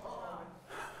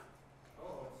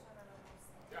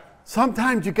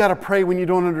 Sometimes you got to pray when you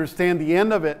don't understand the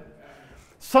end of it.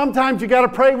 Sometimes you got to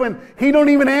pray when He don't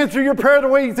even answer your prayer the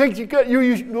way you think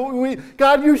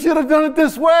God, you should have done it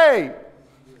this way.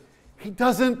 He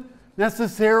doesn't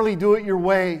necessarily do it your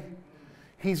way.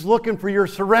 He's looking for your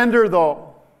surrender,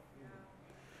 though.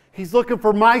 He's looking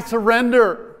for my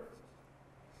surrender.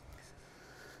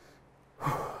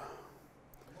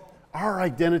 Our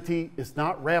identity is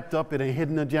not wrapped up in a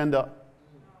hidden agenda.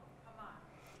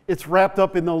 It's wrapped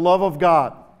up in the love of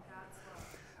God.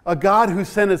 A God who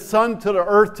sent His Son to the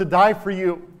earth to die for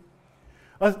you.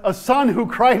 A Son who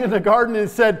cried in the garden and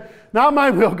said, not my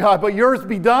will, God, but yours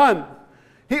be done.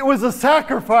 It was a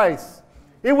sacrifice.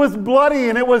 It was bloody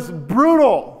and it was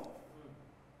brutal.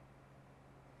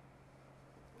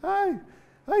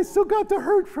 I still got the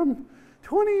hurt from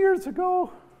 20 years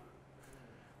ago.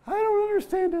 I don't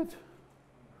understand it.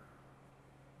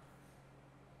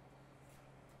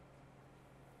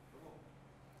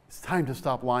 time to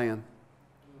stop lying.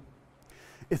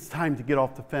 It's time to get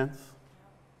off the fence.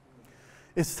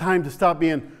 It's time to stop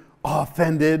being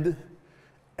offended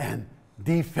and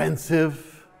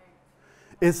defensive.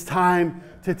 It's time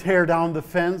to tear down the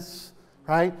fence,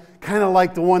 right? Kind of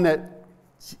like the one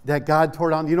that God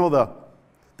tore down. You know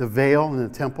the veil in the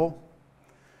temple?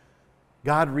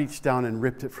 God reached down and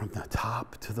ripped it from the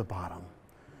top to the bottom.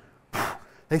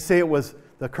 They say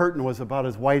the curtain was about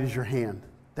as white as your hand,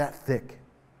 that thick.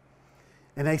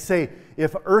 And they say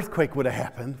if an earthquake would have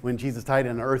happened, when Jesus died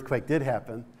and an earthquake did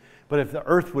happen, but if the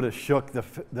earth would have shook,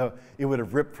 it would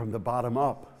have ripped from the bottom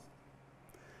up.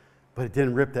 But it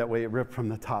didn't rip that way, it ripped from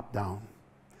the top down.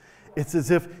 It's as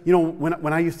if,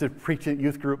 when I used to preach in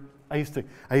youth group, I used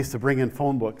to bring in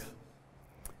phone books.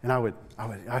 And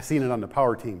I've seen it on the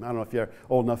power team. I don't know if you're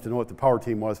old enough to know what the power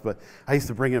team was, but I used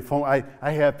to bring in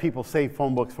I have people save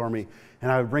phone books for me.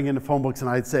 And I would bring in the phone books and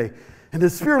I'd say, and the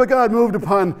Spirit of God moved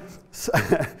upon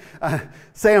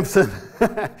Samson.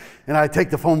 And I'd take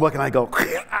the phone book and I'd go,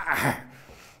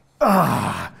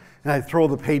 and I'd throw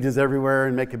the pages everywhere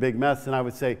and make a big mess. And I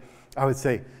would say,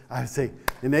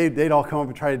 and they'd all come up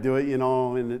and try to do it,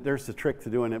 and there's the trick to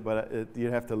doing it, but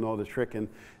you have to know the trick. And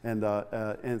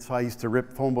so I used to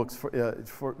rip phone books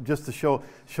for just to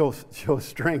show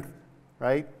strength,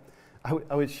 right? I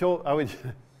would.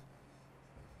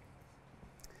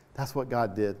 That's what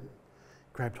God did.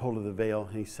 Grabbed hold of the veil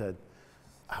and he said,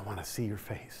 I want to see your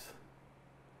face.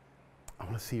 I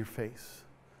want to see your face.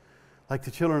 Like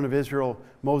the children of Israel,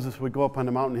 Moses would go up on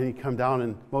the mountain and he'd come down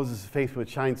and Moses' face would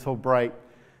shine so bright.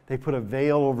 They put a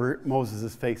veil over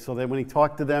Moses' face so that when he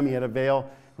talked to them, he had a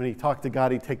veil. When he talked to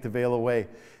God, he'd take the veil away.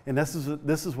 And this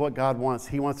is what God wants.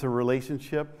 He wants a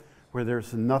relationship where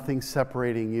there's nothing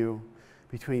separating you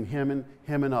between him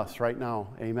and us right now.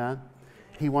 Amen?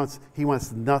 He wants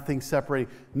nothing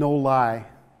separating, no lie.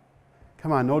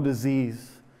 Come on, no disease,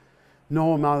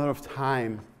 no amount of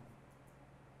time.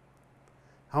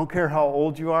 I don't care how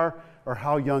old you are or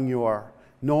how young you are.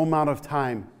 No amount of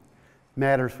time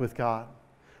matters with God.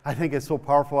 I think it's so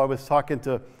powerful. I was talking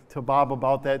to Bob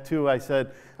about that too. I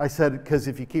said, because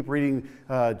if you keep reading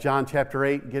John chapter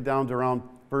 8, get down to around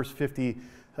verse 50,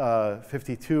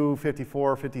 52,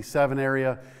 54, 57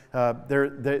 area,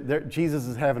 Jesus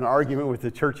is having an argument with the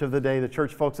church of the day, the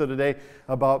church folks of the day,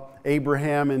 about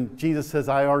Abraham. And Jesus says,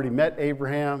 I already met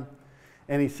Abraham.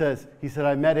 And he said,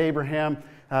 I met Abraham.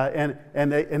 And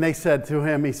they said to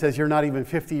him, he says, you're not even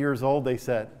 50 years old, they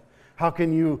said. How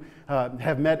can you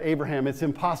have met Abraham? It's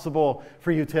impossible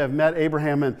for you to have met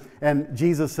Abraham. And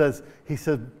Jesus says,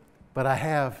 but I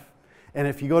have. And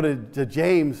if you go to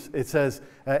James, it says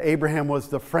Abraham was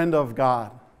the friend of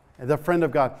God. The friend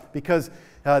of God. Because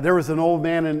there was an old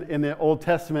man in the Old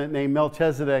Testament named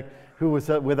Melchizedek who was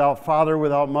without father,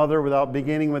 without mother, without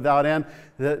beginning, without end.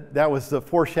 That was the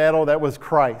foreshadow. That was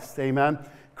Christ. Amen.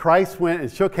 Christ went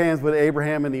and shook hands with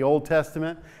Abraham in the Old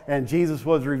Testament, and Jesus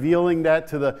was revealing that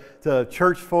to the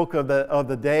church folk of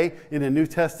the day in the New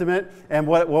Testament. And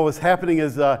what was happening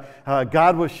is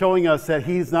God was showing us that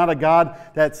He's not a God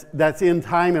that's in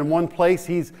time in one place.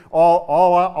 He's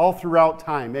all throughout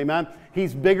time. Amen.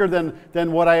 He's bigger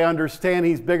than what I understand.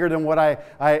 He's bigger than what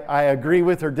I agree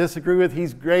with or disagree with.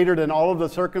 He's greater than all of the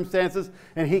circumstances,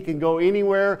 and He can go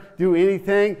anywhere, do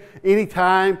anything,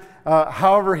 anytime,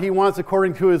 however He wants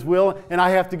according to His will. And I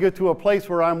have to get to a place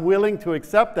where I'm willing to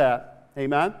accept that.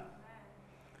 Amen?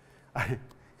 And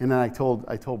then I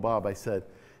told Bob, I said,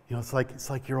 it's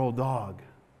like your old dog.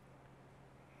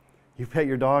 You pet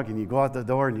your dog and you go out the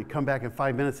door and you come back in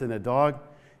 5 minutes and the dog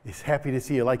is happy to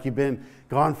see you, like you've been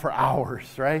gone for hours,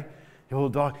 right? Your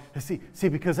old dog. See,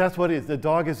 because that's what it is. The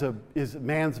dog is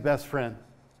man's best friend.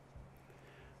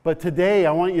 But today,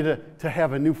 I want you to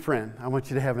have a new friend. I want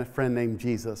you to have a friend named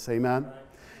Jesus. Amen? Right.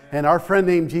 And our friend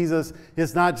named Jesus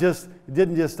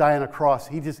didn't just die on a cross.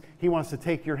 He wants to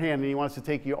take your hand, and He wants to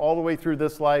take you all the way through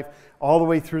this life, all the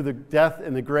way through the death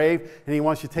and the grave, and He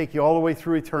wants to take you all the way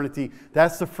through eternity.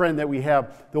 That's the friend that we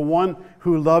have, the one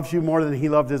who loves you more than He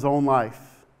loved His own life.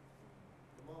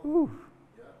 Ooh.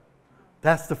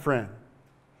 That's the friend.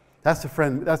 That's the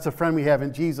friend. That's the friend we have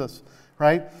in Jesus,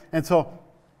 right? And so,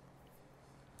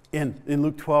 in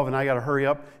Luke 12, and I got to hurry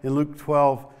up. In Luke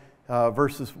 12,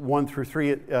 verses 1 through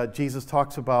 3, Jesus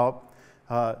talks about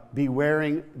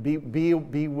beware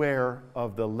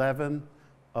of the leaven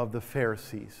of the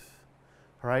Pharisees.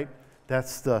 All right,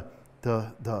 that's the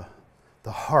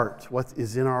heart. What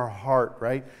is in our heart,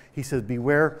 right? He says,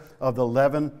 beware of the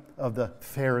leaven of the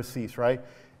Pharisees, right?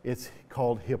 It's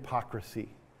called hypocrisy,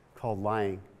 called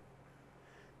lying.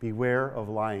 Beware of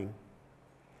lying.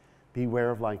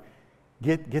 Beware of lying.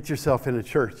 Get yourself in a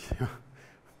church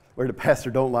or the pastor,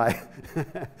 don't lie.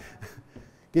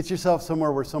 Get yourself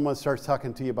somewhere where someone starts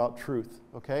talking to you about truth,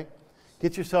 okay?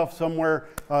 Get yourself somewhere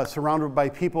surrounded by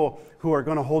people who are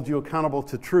going to hold you accountable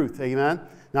to truth, amen?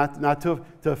 Not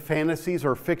to fantasies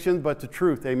or fiction, but to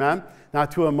truth, amen?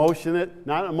 Not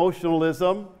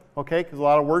emotionalism, okay? Because a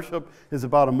lot of worship is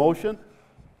about emotion,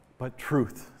 but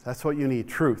truth. That's what you need,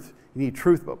 truth. You need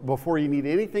truth, but before you need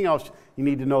anything else, you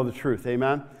need to know the truth,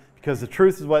 amen? Because the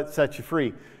truth is what sets you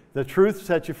free. The truth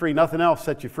sets you free. Nothing else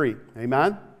sets you free,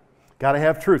 amen? Got to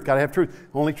have truth. Got to have truth.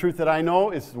 The only truth that I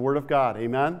know is the Word of God.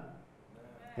 Amen?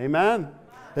 Amen.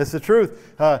 It's the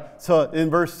truth. So in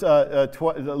verse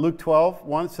Luke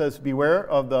 12:1 it says, beware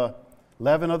of the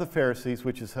leaven of the Pharisees,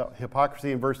 which is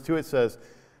hypocrisy. In verse 2 it says,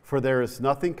 for there is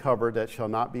nothing covered that shall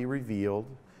not be revealed,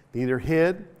 neither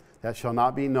hid that shall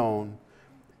not be known.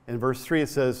 In verse 3 it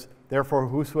says, therefore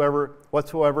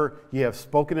whatsoever ye have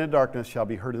spoken in darkness shall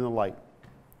be heard in the light.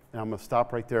 And I'm going to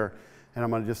stop right there. And I'm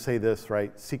going to just say this,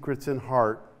 right? Secrets in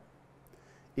heart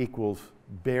equals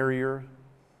barrier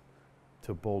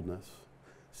to boldness.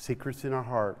 Secrets in our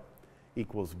heart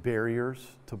equals barriers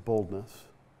to boldness.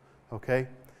 Okay?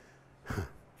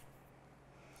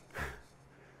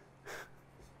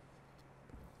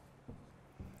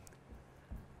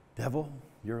 Devil,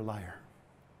 you're a liar.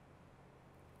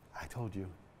 I told you.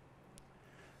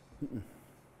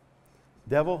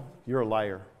 Devil, you're a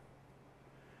liar.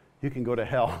 You can go to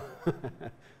hell.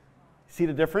 See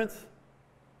the difference?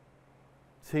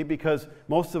 See, because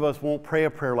most of us won't pray a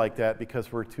prayer like that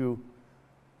because we're too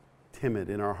timid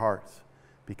in our hearts,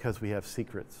 because we have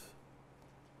secrets.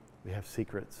 We have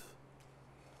secrets.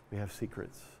 We have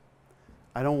secrets.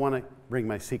 I don't want to bring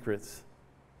my secrets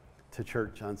to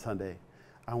church on Sunday.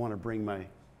 I want to bring my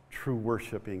true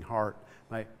worshiping heart,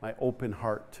 my open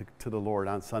heart to the Lord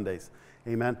on Sundays.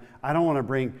 Amen. I don't want to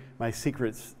bring my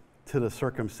secrets to the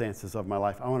circumstances of my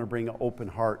life. I want to bring an open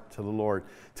heart to the Lord,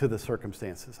 to the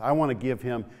circumstances. I want to give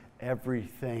Him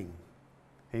everything.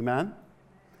 Amen?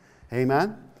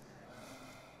 Amen?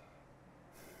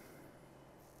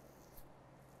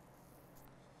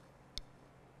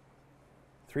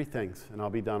 Three things, and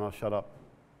I'll be done. I'll shut up.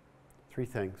 Three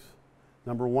things.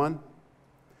 Number one,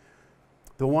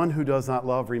 the one who does not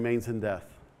love remains in death.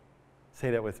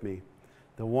 Say that with me.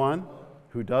 The one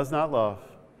who does not love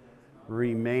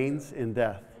remains in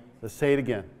death. Let's say it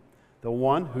again. The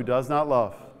one who does not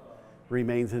love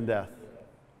remains in death.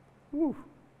 Woo.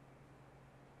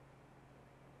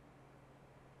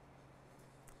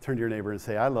 Turn to your neighbor and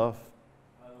say, I love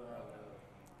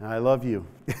you.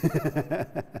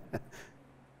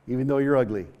 Even though you're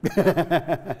ugly.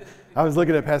 I was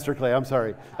looking at Pastor Clay. I'm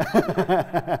sorry.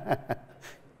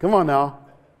 Come on now.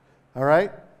 All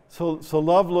right? So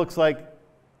love looks like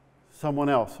someone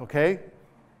else, okay?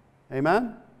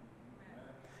 Amen?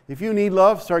 If you need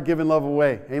love, start giving love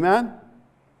away. Amen?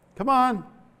 Come on.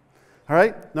 All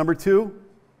right? Number two.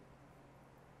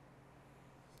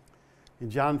 In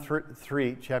John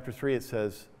 3, chapter 3, it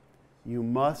says, you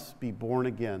must be born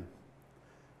again.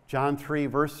 John 3,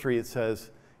 verse 3, it says,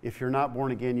 if you're not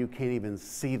born again, you can't even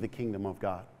see the kingdom of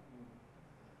God.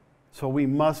 So we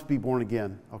must be born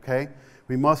again, okay?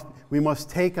 We must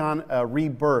take on a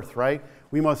rebirth, right?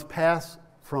 We must pass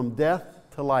from death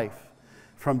to life.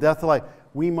 From death to life.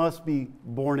 We must be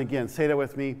born again. Say that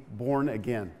with me, born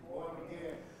again. Born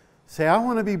again. Say, I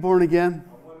want to be born again.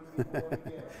 I want to be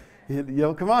born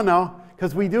again. Come on now,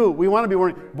 because we do. We want to be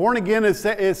born. Born again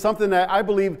is something that I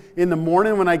believe in the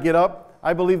morning when I get up.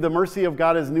 I believe the mercy of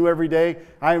God is new every day.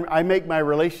 I make my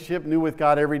relationship new with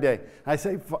God every day. I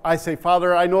say,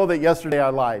 Father, I know that yesterday I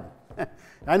lied.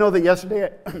 I know that yesterday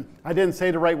I didn't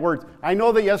say the right words. I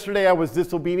know that yesterday I was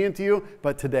disobedient to you,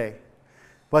 but today,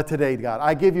 God,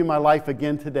 I give you my life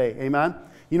again today. Amen?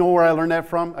 You know where I learned that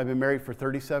from? I've been married for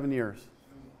 37 years.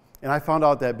 And I found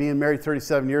out that being married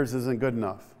 37 years isn't good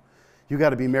enough. You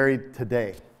got to be married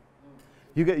today.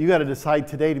 You got to decide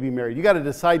today to be married. You got to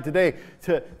decide today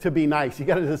to be nice. You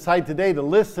got to decide today to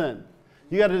listen.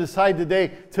 You got to decide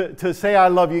today to say I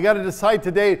love you. You got to decide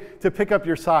today to pick up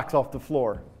your socks off the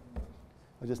floor.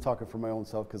 I'm just talking for my own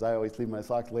self because I always leave my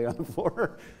socks lay on the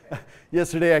floor.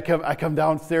 Yesterday I come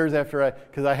downstairs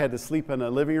because I had to sleep in the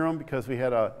living room because we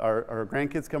had our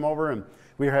grandkids come over and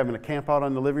we were having a camp out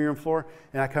on the living room floor.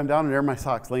 And I come down and there are my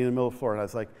socks laying in the middle of the floor. And I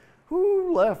was like,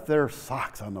 who left their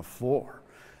socks on the floor?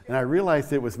 And I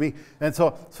realized it was me. And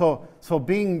so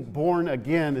being born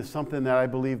again is something that I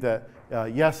believe that,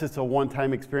 yes, it's a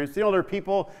one-time experience. You know, there are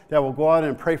people that will go out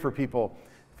and pray for people.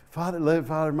 Father, live,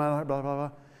 Father, my life, blah, blah,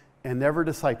 blah, and never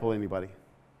disciple anybody.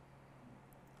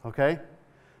 Okay?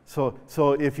 So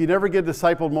if you never get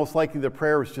discipled, most likely the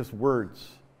prayer is just words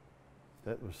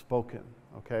that were spoken.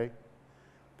 okay?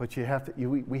 But you have to.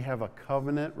 We have a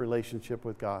covenant relationship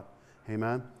with God,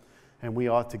 amen? And we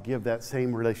ought to give that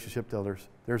same relationship to others.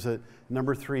 There's a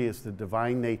number 3 is the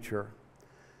divine nature.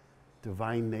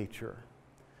 Divine nature.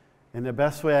 And the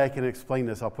best way I can explain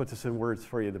this, I'll put this in words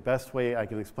for you. The best way I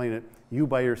can explain it, you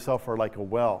by yourself are like a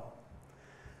well,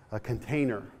 a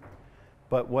container.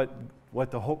 But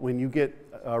when you get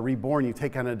reborn, you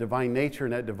take on a divine nature,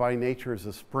 and that divine nature is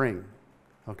a spring,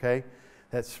 okay?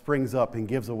 That springs up and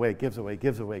gives away, gives away,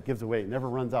 gives away, gives away. It never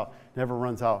runs out, never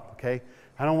runs out, okay?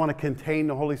 I don't want to contain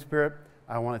the Holy Spirit.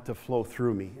 I want it to flow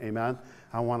through me, amen?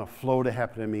 I want a flow to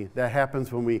happen in me. That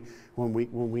happens when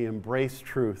we embrace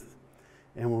truth,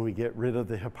 and when we get rid of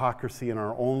the hypocrisy in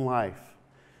our own life,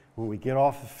 when we get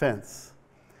off the fence,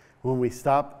 when we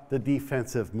stop the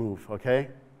defensive move, okay?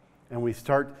 And we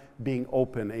start being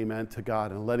open, amen, to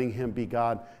God and letting Him be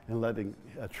God and letting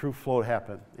a true flow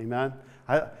happen, amen?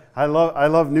 I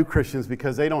love new Christians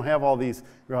because they don't have all these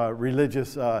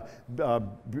religious,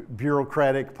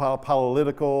 bureaucratic,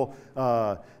 political,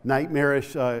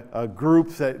 nightmarish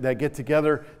groups that get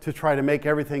together to try to make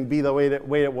everything be the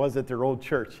way it was at their old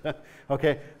church.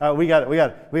 Okay, we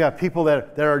got people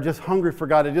that are just hungry for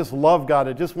God, that just love God,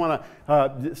 that just want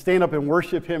to stand up and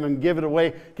worship Him and give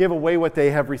away what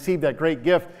they have received, that great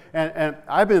gift. And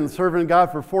I've been serving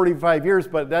God for 45 years,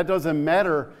 but that doesn't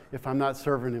matter if I'm not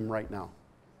serving Him right now.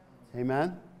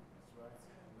 Amen?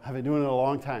 I've been doing it a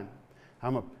long time.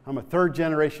 I'm a third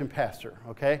generation pastor,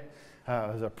 okay? I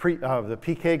was a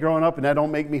PK growing up, and that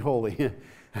don't make me holy.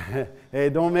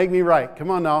 It don't make me right. Come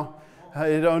on now.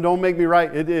 It don't make me right.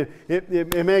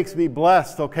 It makes me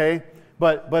blessed, okay?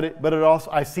 But it also,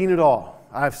 I've seen it all.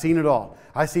 I've seen it all.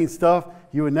 I've seen stuff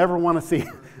you would never want to see.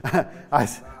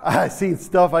 I've seen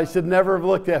stuff I should never have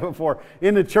looked at before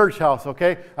in the church house,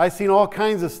 okay? I've seen all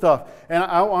kinds of stuff. And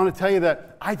I want to tell you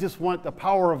that I just want the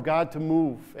power of God to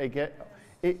move,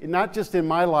 not just in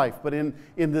my life, but in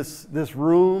this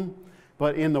room,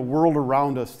 but in the world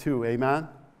around us too. Amen?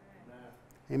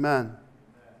 Amen.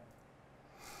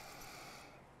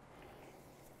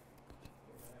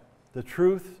 The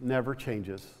truth never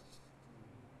changes.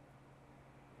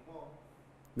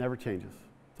 Never changes.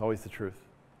 It's always the truth.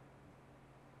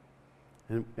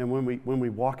 And when we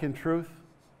walk in truth,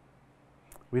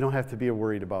 we don't have to be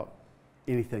worried about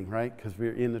anything, right? Because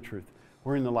we're in the truth.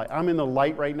 We're in the light. I'm in the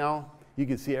light right now. You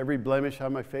can see every blemish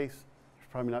on my face. There's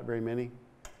probably not very many.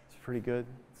 It's pretty good.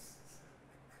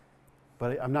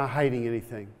 But I'm not hiding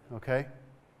anything, okay?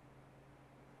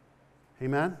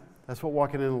 Amen? That's what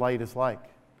walking in the light is like.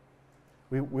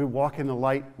 We walk in the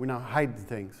light. We're not hiding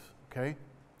things, okay?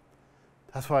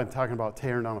 That's why I'm talking about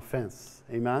tearing down a fence.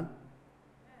 Amen?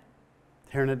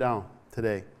 Tearing it down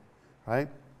today, right?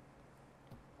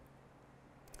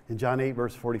 In John 8,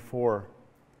 verse 44,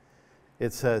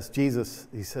 it says, Jesus,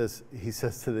 he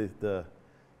says to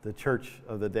the church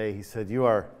of the day, he said, you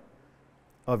are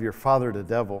of your father the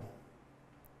devil,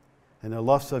 and the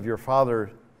lusts of your father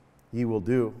ye will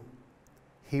do.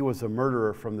 He was a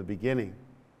murderer from the beginning,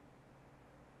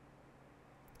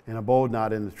 and abode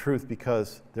not in the truth,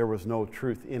 because there was no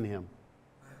truth in him.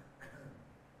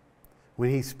 When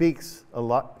he speaketh a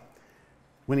lie,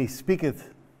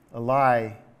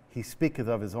 he speaketh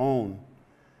of his own,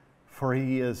 for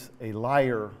he is a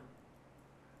liar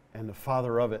and the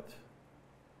father of it.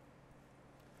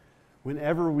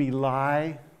 Whenever we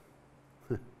lie,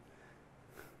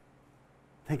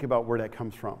 think about where that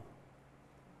comes from.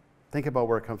 Think about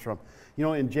where it comes from. You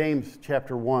know, in James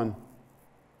chapter 1,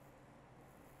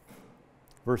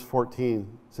 verse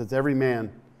 14, it says,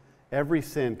 every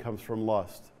sin comes from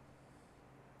lust.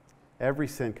 Every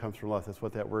sin comes from lust. That's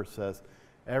what that verse says.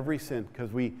 Every sin,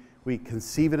 because we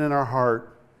conceive it in our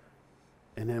heart,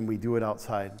 and then we do it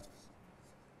outside.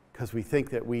 Because we think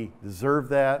that we deserve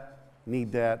that,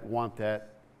 need that, want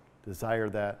that, desire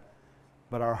that.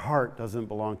 But our heart doesn't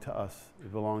belong to us.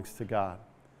 It belongs to God.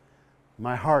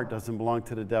 My heart doesn't belong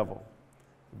to the devil.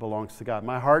 It belongs to God.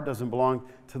 My heart doesn't belong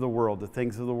to the world. The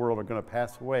things of the world are going to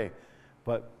pass away.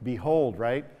 But behold,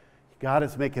 right? God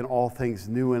is making all things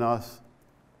new in us.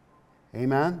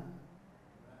 Amen?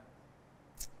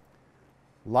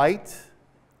 Light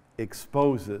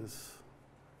exposes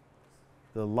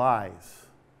the lies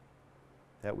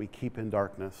that we keep in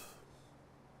darkness.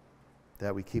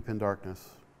 That we keep in darkness.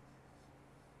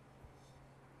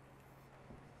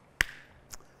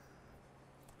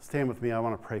 Stand with me. I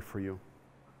want to pray for you.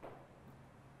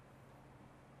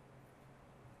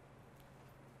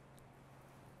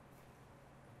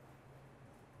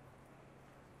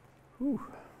 Whew.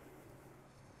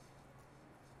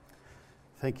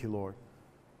 Thank you, Lord.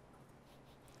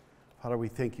 Father, we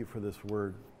thank you for this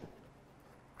word.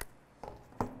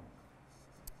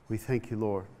 We thank you,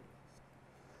 Lord,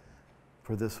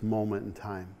 for this moment in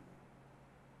time.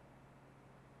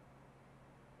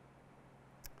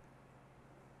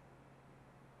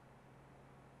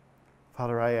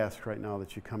 Father, I ask right now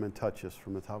that you come and touch us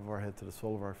from the top of our head to the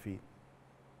sole of our feet.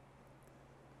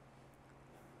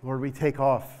 Lord, we take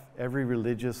off every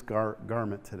religious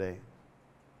garment today.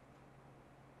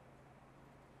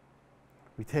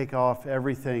 We take off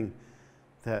everything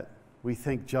that we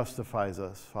think justifies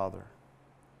us, Father.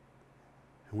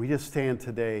 And we just stand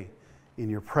today in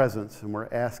your presence and we're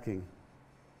asking,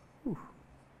 we're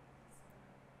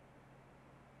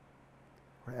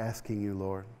asking you,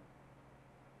 Lord,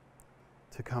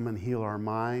 to come and heal our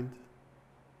mind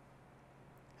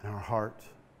and our heart.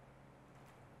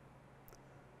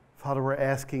 Father, we're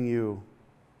asking you,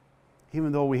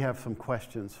 even though we have some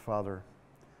questions, Father,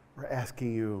 we're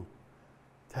asking you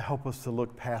to help us to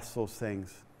look past those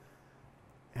things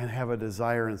and have a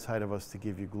desire inside of us to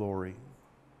give you glory.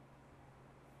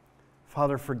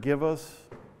 Father, forgive us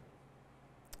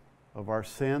of our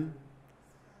sin.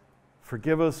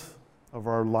 Forgive us of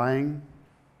our lying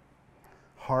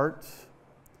hearts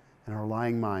and our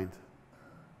lying mind.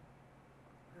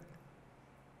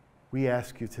 We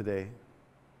ask you today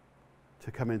to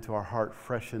come into our heart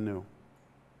fresh and new,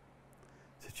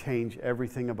 to change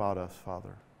everything about us,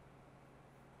 Father,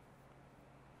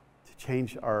 to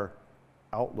change our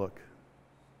outlook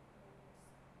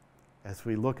as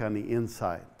we look on the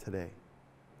inside today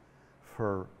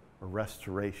for a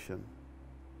restoration.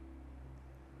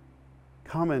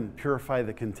 Come and purify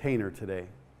the container today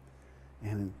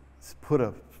and put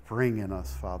a spring in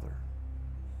us, Father.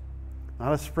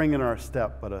 Not a spring in our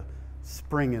step, but a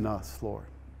spring in us, Lord.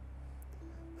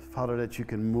 Father, that you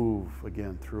can move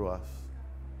again through us.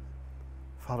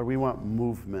 Father, we want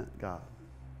movement, God.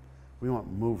 We want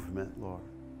movement, Lord.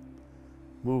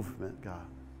 Movement, God.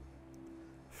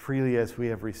 Freely as we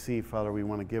have received, Father, we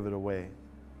want to give it away.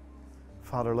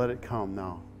 Father, let it come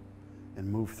now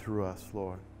and move through us,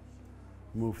 Lord.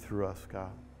 Move through us,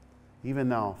 God. Even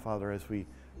now, Father, as we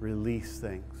release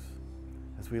things,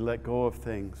 as we let go of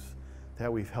things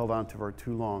that we've held on to for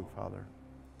too long, Father.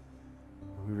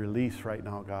 We release right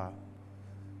now, God,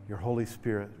 your Holy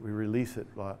Spirit. We release it,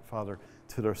 Father,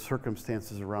 to the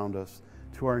circumstances around us,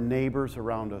 to our neighbors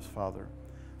around us, Father.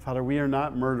 Father, we are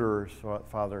not murderers,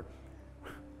 Father.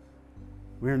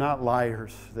 We are not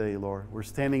liars today, Lord. We're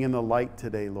standing in the light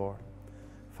today, Lord.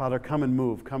 Father, come and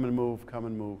move, come and move, come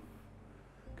and move.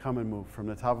 Come and move from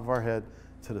the top of our head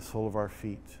to the sole of our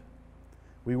feet.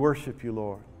 We worship you,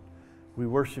 Lord. We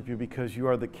worship you because you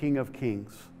are the King of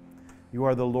Kings. You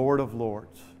are the Lord of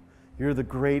Lords. You're the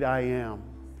great I am.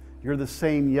 You're the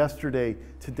same yesterday,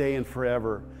 today, and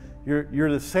forever.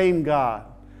 You're the same God,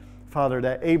 Father,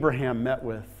 that Abraham met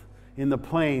with in the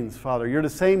plains, Father. You're the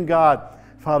same God,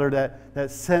 Father, that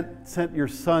sent your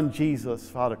son Jesus,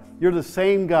 Father. You're the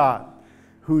same God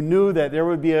who knew that there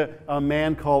would be a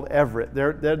man called Everett.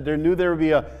 There knew there would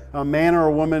be a man or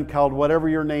a woman called whatever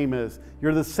your name is.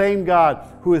 You're the same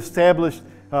God who established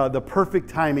the perfect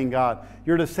timing, God.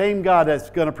 You're the same God that's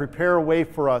going to prepare a way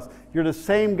for us. You're the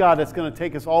same God that's going to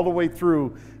take us all the way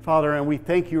through, Father, and we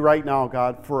thank you right now,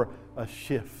 God, for a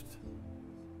shift.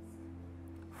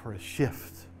 For a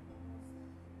shift.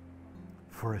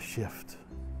 For a shift.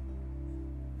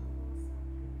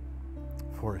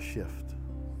 For a shift.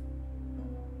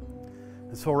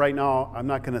 And so right now, I'm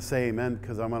not going to say amen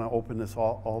because I'm going to open this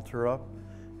altar up,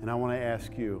 and I want to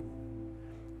ask you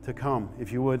to come,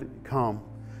 if you would come,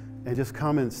 and just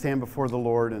come and stand before the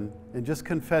Lord and just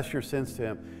confess your sins to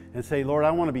Him and say, Lord,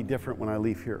 I want to be different when I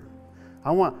leave here.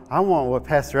 I want what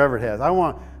Pastor Everett has. I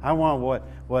want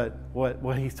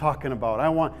what he's talking about. I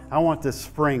want this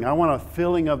spring. I want a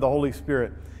filling of the Holy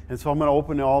Spirit. And so I'm going to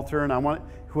open the altar, and I want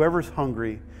whoever's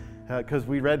hungry, because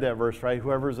we read that verse, right?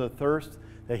 Whoever's athirst,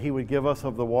 that He would give us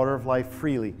of the water of life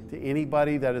freely to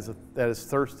anybody that is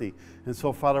thirsty. And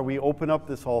so, Father, we open up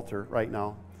this altar right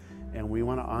now, and we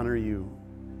want to honor you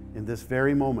in this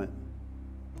very moment.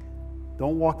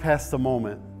 Don't walk past the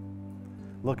moment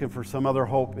looking for some other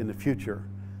hope in the future.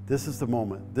 This is the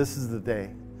moment. This is the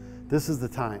day. This is the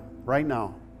time. Right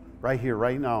now. Right here.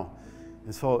 Right now.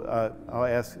 And so I'll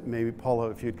ask maybe Paula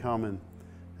if you'd come, and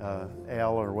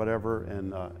Al or whatever,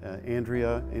 and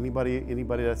Andrea, anybody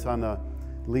that's on the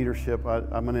leadership,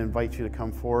 I'm going to invite you to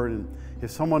come forward. And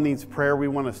if someone needs prayer, we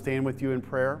want to stand with you in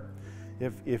prayer.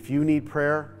 If you need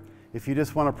prayer, if you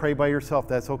just want to pray by yourself,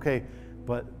 that's okay.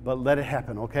 But let it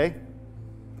happen, okay?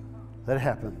 Let it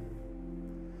happen.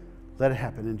 Let it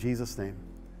happen in Jesus' name.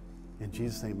 In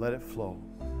Jesus' name, let it flow.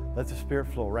 Let the Spirit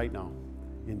flow right now.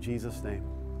 In Jesus' name.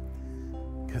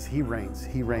 Because He reigns,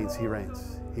 He reigns, He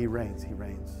reigns, He reigns, He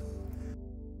reigns.